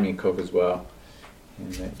form. Damien Cook as well,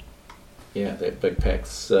 and that Big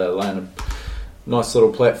Pack's laying a nice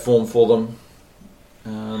little platform for them.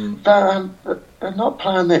 They're not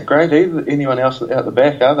playing that great either. Anyone else out the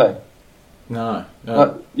back, are they? No.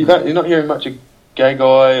 You're not hearing much of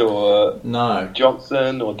Gagai or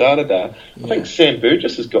Johnson or da-da-da. I think Sam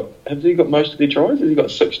Burgess has he got most of their tries? Has he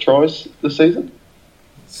got 6 tries this season?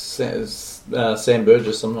 Sam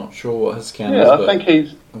Burgess, I'm not sure what his count is. Yeah, I think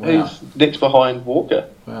he's next behind Walker.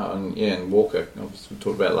 Wow, and Walker, obviously we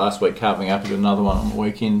talked about last week, carving up into another one on the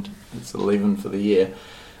weekend. It's 11 for the year.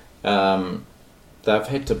 They've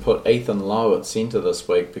had to put Ethan Lowe at centre this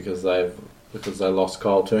week because they lost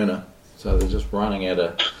Kyle Turner. So they're just running out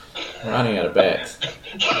of backs.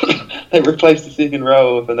 They replaced the second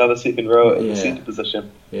row with another second row in the centre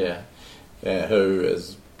position. Yeah. And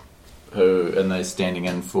they're standing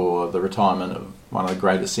in for the retirement of one of the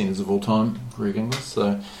greatest centres of all time, Greg Inglis.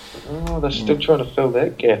 So, they're still trying to fill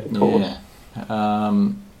that gap, of course.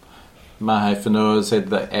 Yeah. Mahe Whanua's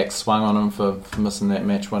had the axe swung on him for missing that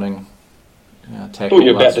match-winning tackle. I thought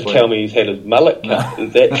you were about to tell me he's had his mullet cut.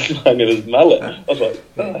 His axe swung at his mullet. I was like,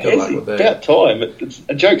 about time.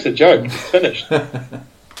 A joke's a joke. It's finished.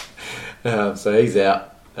 So he's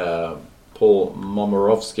out. Paul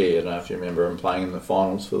Momirovski, I don't know if you remember him playing in the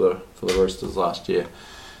finals for the Roosters last year.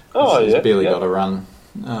 He's barely got a run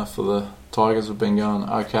for the Tigers. Have been going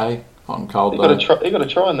okay, hot and cold. He got a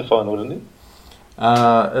try in the final, didn't he?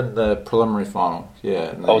 In the preliminary final,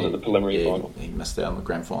 yeah. Was it the preliminary final? He missed out on the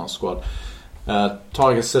grand final squad.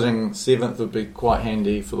 Tigers sitting 7th would be quite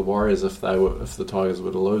handy for the Warriors if the Tigers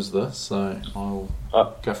were to lose this. So I'll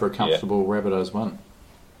go for a comfortable Rabbitohs win.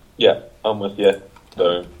 Yeah, I'm with you.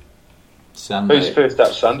 So. Sunday. Who's first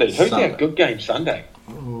up Sunday? Who's our good game Sunday?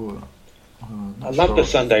 Ooh, I love the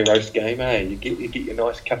Sunday roast game, eh? You get your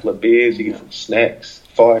nice couple of beers, you get some snacks,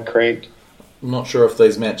 fire cranked. I'm not sure if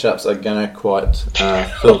these matchups are going to quite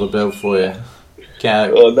fill the bill for you.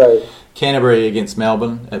 No. Canterbury against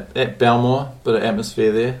Melbourne at Belmore, bit of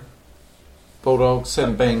atmosphere there. Bulldogs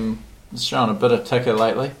haven't been showing a bit of ticker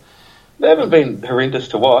lately. They haven't been horrendous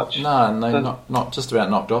to watch. No, and they not just about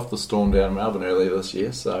knocked off the Storm down in Melbourne earlier this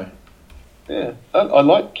year, so... Yeah, I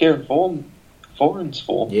like Kieran Foran's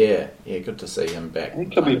form. Yeah, good to see him back. He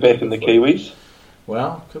could be back in the Kiwis.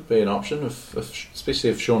 Well, could be an option, especially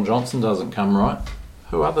if Sean Johnson doesn't come right.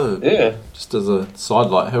 Just as a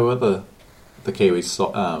sidelight, who are the Kiwis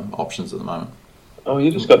options at the moment? Oh,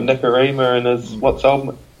 you just got Nikorima and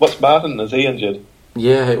what's Martin? Is he injured?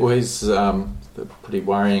 Yeah, he's pretty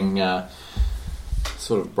worrying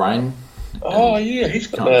sort of brain. Oh, yeah, he's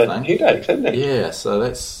got the headaches, hasn't he? Yeah, so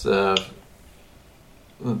that's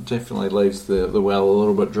it definitely leaves the well a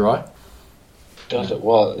little bit dry. Does it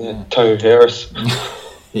what? Yeah. Tohu Harris.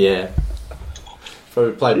 Yeah.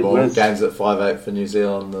 Probably played It more was. games at 5'8" for New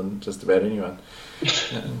Zealand than just about anyone.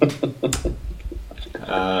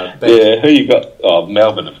 Who you got? Oh,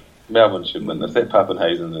 Melbourne. Melbourne should win this. That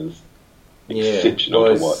Papenhazen is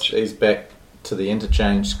exceptional to watch. He's back to the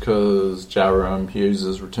interchange because Jarome Hughes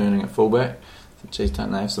is returning at fullback. So, geez,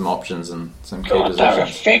 don't they have some options and some key God, they're a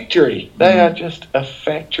positions? factory. They are just a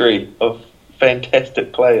factory of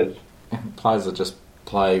fantastic players. Players that just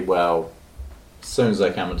play well as soon as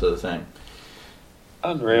they come into the team.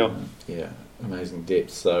 Unreal. Yeah, amazing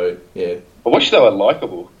depth. So, yeah. I wish they were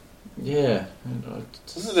likeable. Yeah.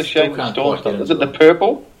 Isn't it a shame the Storm stuff? Is it the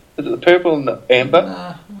purple? Is it the purple and the amber?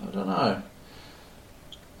 Nah, I don't know.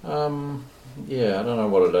 Yeah, I don't know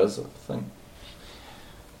what it is. I think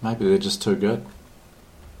maybe they're just too good.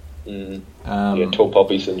 Tall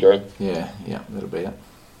poppy syndrome. Yeah, that'll be it.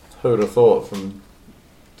 Who would have thought from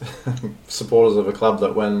supporters of a club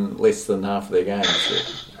that win less than half of their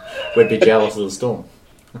games we'd be jealous of the Storm?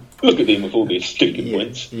 Look at them with all their stupid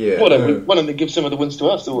wins. Yeah. Why don't they give some of the wins to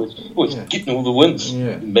us? Always getting all the wins.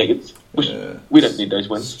 Yeah. Maggots. We don't need those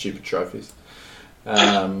wins. Stupid trophies.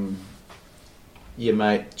 Your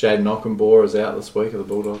mate Jaden Ockenbaugh is out this week of the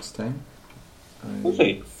Bulldogs team. Was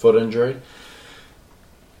he? Foot injury.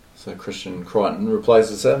 So Christian Crichton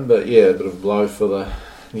replaces him, but yeah, a bit of a blow for the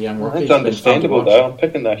young rookie. That's understandable though. I'm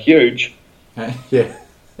picking the huge. Yeah.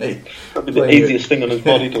 Probably the easiest thing on his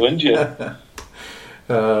body to injure.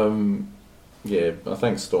 Yeah, I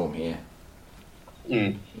think Storm here.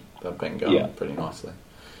 They've been going pretty nicely.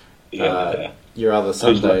 Yeah. Your other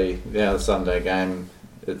Sunday game,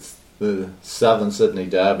 it's the Southern Sydney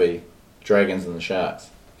Derby, Dragons and the Sharks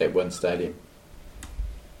at Wynn Stadium.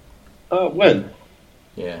 Oh, Wynn?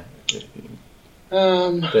 Yeah. Is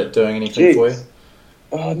that doing anything for you?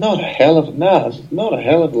 Oh, not a hell of a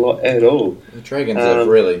lot at all. The Dragons have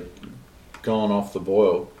really gone off the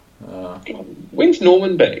boil. When's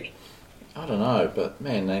Norman back? I don't know, but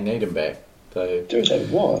man, they need him back. They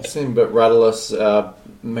what? Seem a bit rudderless.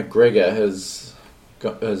 McGregor has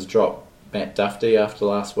dropped Matt Duffy after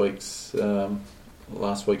last week's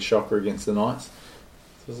shocker against the Knights.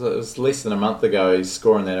 It was less than a month ago he's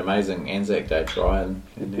scoring that amazing Anzac Day try, and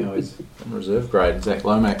now he's in reserve grade. Zach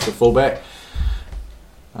Lomax, the fullback.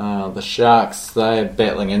 The Sharks, they're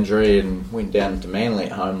battling injury and went down to Manly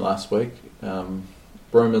at home last week.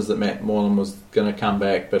 Rumours that Matt Moreland was going to come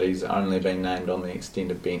back, but he's only been named on the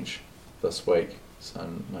extended bench this week, so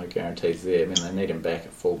no guarantees there. I mean, they need him back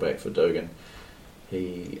at fullback for Dugan.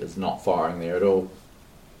 He is not firing there at all.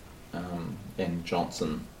 And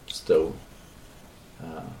Johnson still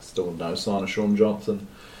no sign of Sean Johnson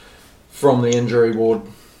from the injury ward.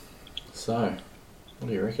 So, what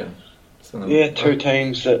do you reckon? Two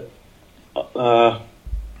teams that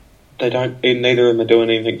they don't. Neither of them are doing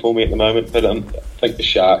anything for me at the moment. But I think the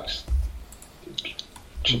Sharks,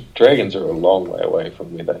 Dragons are a long way away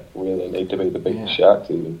from where they need to be to beat the Sharks.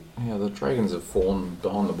 Even the Dragons have fallen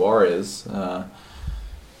behind the Warriors.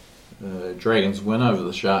 Dragons' win over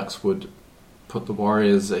the Sharks would put the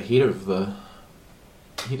Warriors ahead of the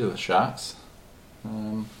Sharks.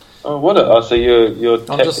 So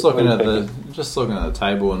you're. I'm just looking at the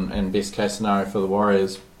table and best case scenario for the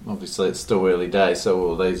Warriors. Obviously, it's still early days, so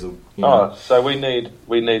all these will. So we need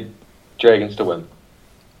Dragons to win.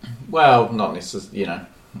 Well, not necessarily.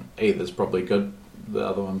 Either's probably good. The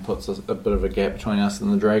other one puts a bit of a gap between us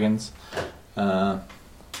and the Dragons. But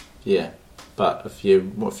if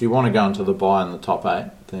you want to go into the bye in the top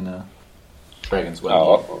 8, then Dragons win.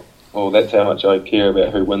 Well, that's how much I care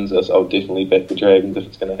about who wins this. I'll definitely back the Dragons if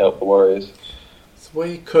it's going to help the Warriors. So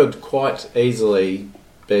we could quite easily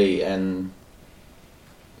be in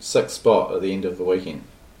 6th spot at the end of the weekend.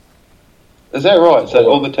 Is that right? So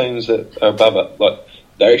all the teams that are above it,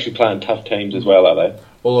 they're actually playing tough teams as well, are they?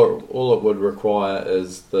 All it would require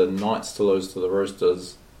is the Knights to lose to the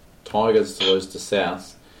Roosters, Tigers to lose to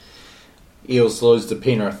South, Eels to lose to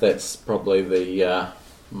Penrith. That's probably the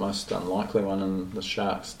most unlikely one, and the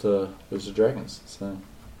Sharks to lose to Dragons. So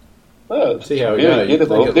see how we go.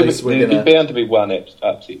 There's bound to be one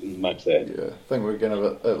upset amongst that. Yeah, I think we're going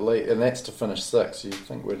to at least, and that's to finish 6th. You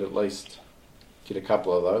think we'd at least get a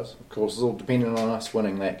couple of those? Of course, it's all dependent on us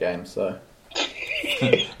winning that game. So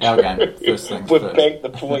our game first things We've first. banked the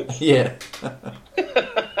points. Yeah.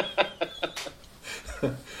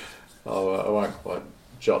 I won't quite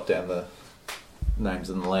jot down the names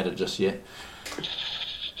in the ladder just yet.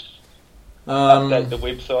 Update the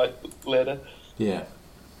website ladder. Yeah.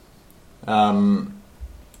 Well,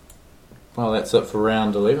 that's it for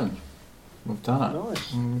round 11. We've done it.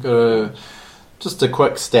 Nice. We've got Just a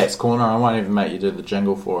quick stats corner. I won't even make you do the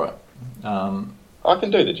jingle for it. I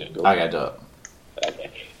can do the jingle. Okay, do it.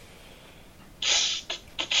 Okay.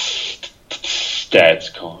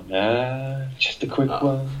 Stats corner. Just a quick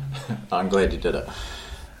one. I'm glad you did it.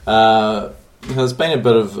 There's been a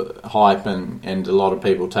bit of hype and a lot of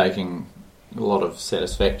people taking a lot of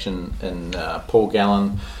satisfaction in Paul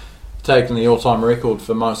Gallen taking the all-time record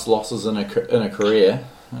for most losses in a career.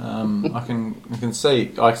 I can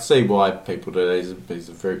see why people do these. He's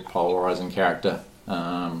a very polarising character,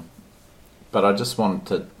 but I just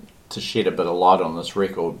wanted to shed a bit of light on this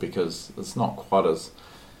record because it's not quite as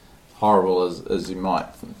horrible as you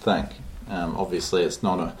might think. Obviously, it's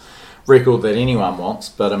not a record that anyone wants,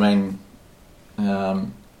 but I mean,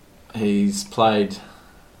 he's played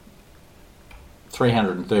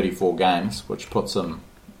 334 games, which puts him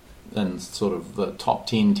in sort of the top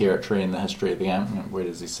 10 territory in the history of the game. Where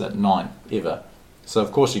does he sit? 9th ever. So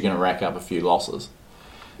of course you're going to rack up a few losses.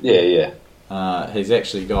 Yeah. He's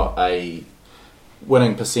actually got a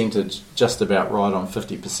winning percentage just about right on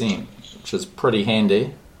 50%, which is pretty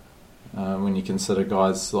handy when you consider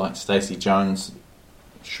guys like Stacey Jones,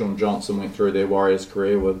 Shaun Johnson went through their Warriors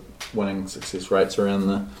career with winning success rates around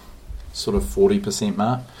the sort of 40%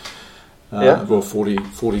 mark. Well,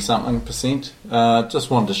 40 something percent. Just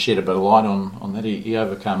wanted to shed a bit of light on that. He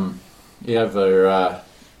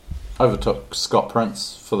overtook Scott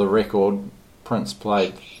Prince for the record. Prince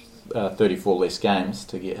played 34 less games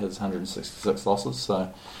to get his 166 losses,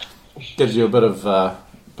 so gives you a bit of an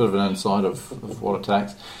insight of what it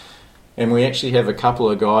takes. And we actually have a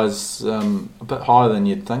couple of guys a bit higher than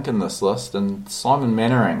you'd think in this list, and Simon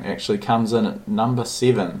Mannering actually comes in at number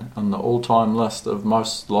 7 on the all-time list of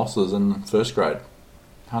most losses in first grade.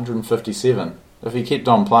 157. If he kept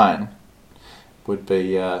on playing, could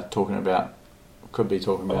be talking about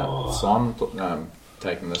Simon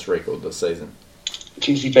taking this record this season.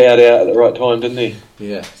 Geez, he bowed out at the right time, didn't he?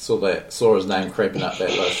 Yeah, saw his name creeping up that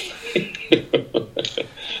list.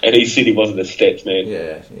 And he said he wasn't a stats man.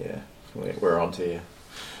 Yeah. We're on to you.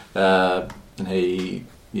 And he,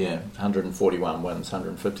 141 wins,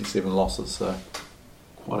 157 losses, so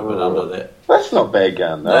quite a bit under that. That's not bad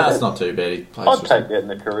going, though. No, that's not too bad. He plays I'd take that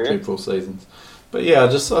in a career. 2 full seasons. But yeah, I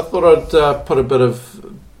thought I'd put a bit of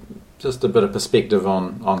perspective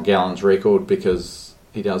on Gallen's record because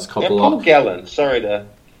he does cop a lot. Paul Gallen, do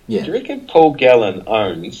you reckon Paul Gallen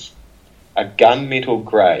owns a gunmetal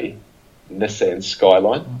grey Nissan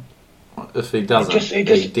Skyline? If he doesn't, he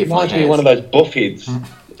just reminds me of one of those buff heads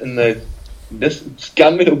in this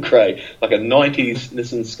gunmetal grey, like a 90s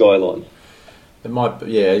Nissan Skyline. It might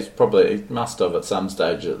be, he must have at some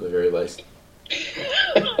stage at the very least.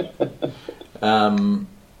 But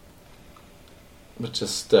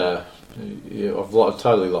just, I've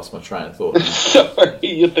totally lost my train of thought. Sorry,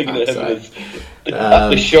 you're thinking of him as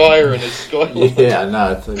the Shire and his Skyline. Yeah,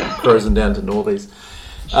 no, cruising down to Northies.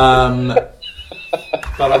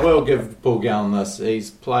 But I will give Paul Gallen this.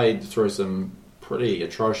 He's played through some pretty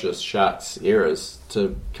atrocious Sharks eras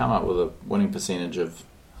to come up with a winning percentage of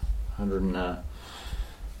 50,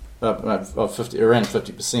 around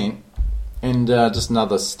 50%. And just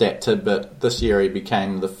another stat tidbit, this year he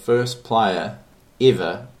became the first player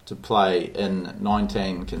ever to play in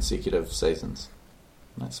 19 consecutive seasons.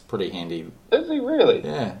 That's pretty handy. Is he really?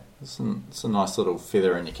 Yeah, it's a nice little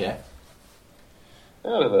feather in your cap.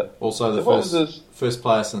 Out of it. Also the first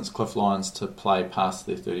player since Cliff Lyons to play past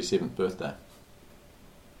their 37th birthday.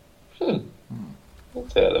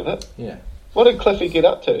 That's out of it. Yeah. What did Cliffy get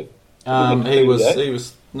up to? He was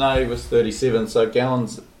 37, so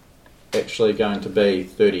Gallen's actually going to be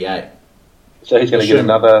 38. So he's going to get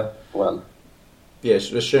another one. Yeah,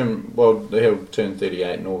 he'll turn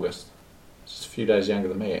 38 in August. Just a few days younger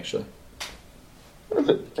than me, actually.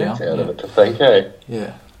 That's out of it to think, eh?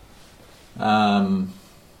 Yeah. I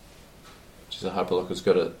hope I look as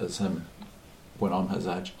good as him when I'm his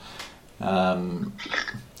age. But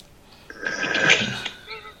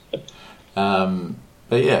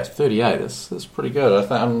yeah, 38. That's pretty good.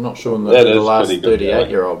 I'm not sure when the last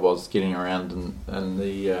 38-year-old was getting around in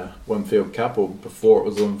the Winfield Cup or before it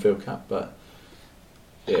was the Winfield Cup. But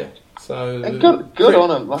yeah, so good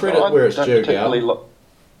on him. Credit where it's due, Gal.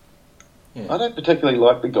 I don't particularly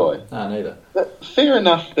like the guy. No, neither. But fair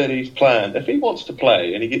enough that he's playing. If he wants to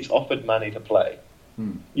play and he gets offered money to play,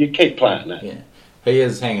 you keep playing it. Yeah, he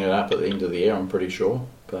is hanging it up at the end of the year, I'm pretty sure.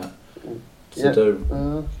 But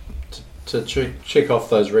to check off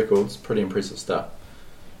those records, pretty impressive stuff.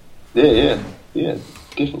 Yeah,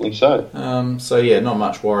 definitely so. Not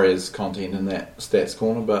much Warriors content in that stats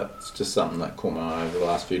corner, but it's just something that caught my eye over the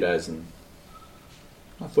last few days, and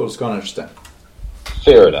I thought it was kind of interesting.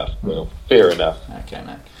 Fair enough. Well, fair enough. Okay,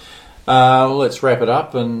 mate. Well, let's wrap it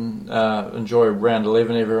up and enjoy round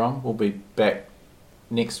 11, everyone. We'll be back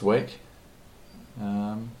next week.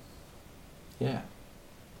 Yeah.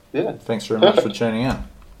 Yeah. Thanks very much for tuning in.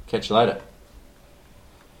 Catch you later.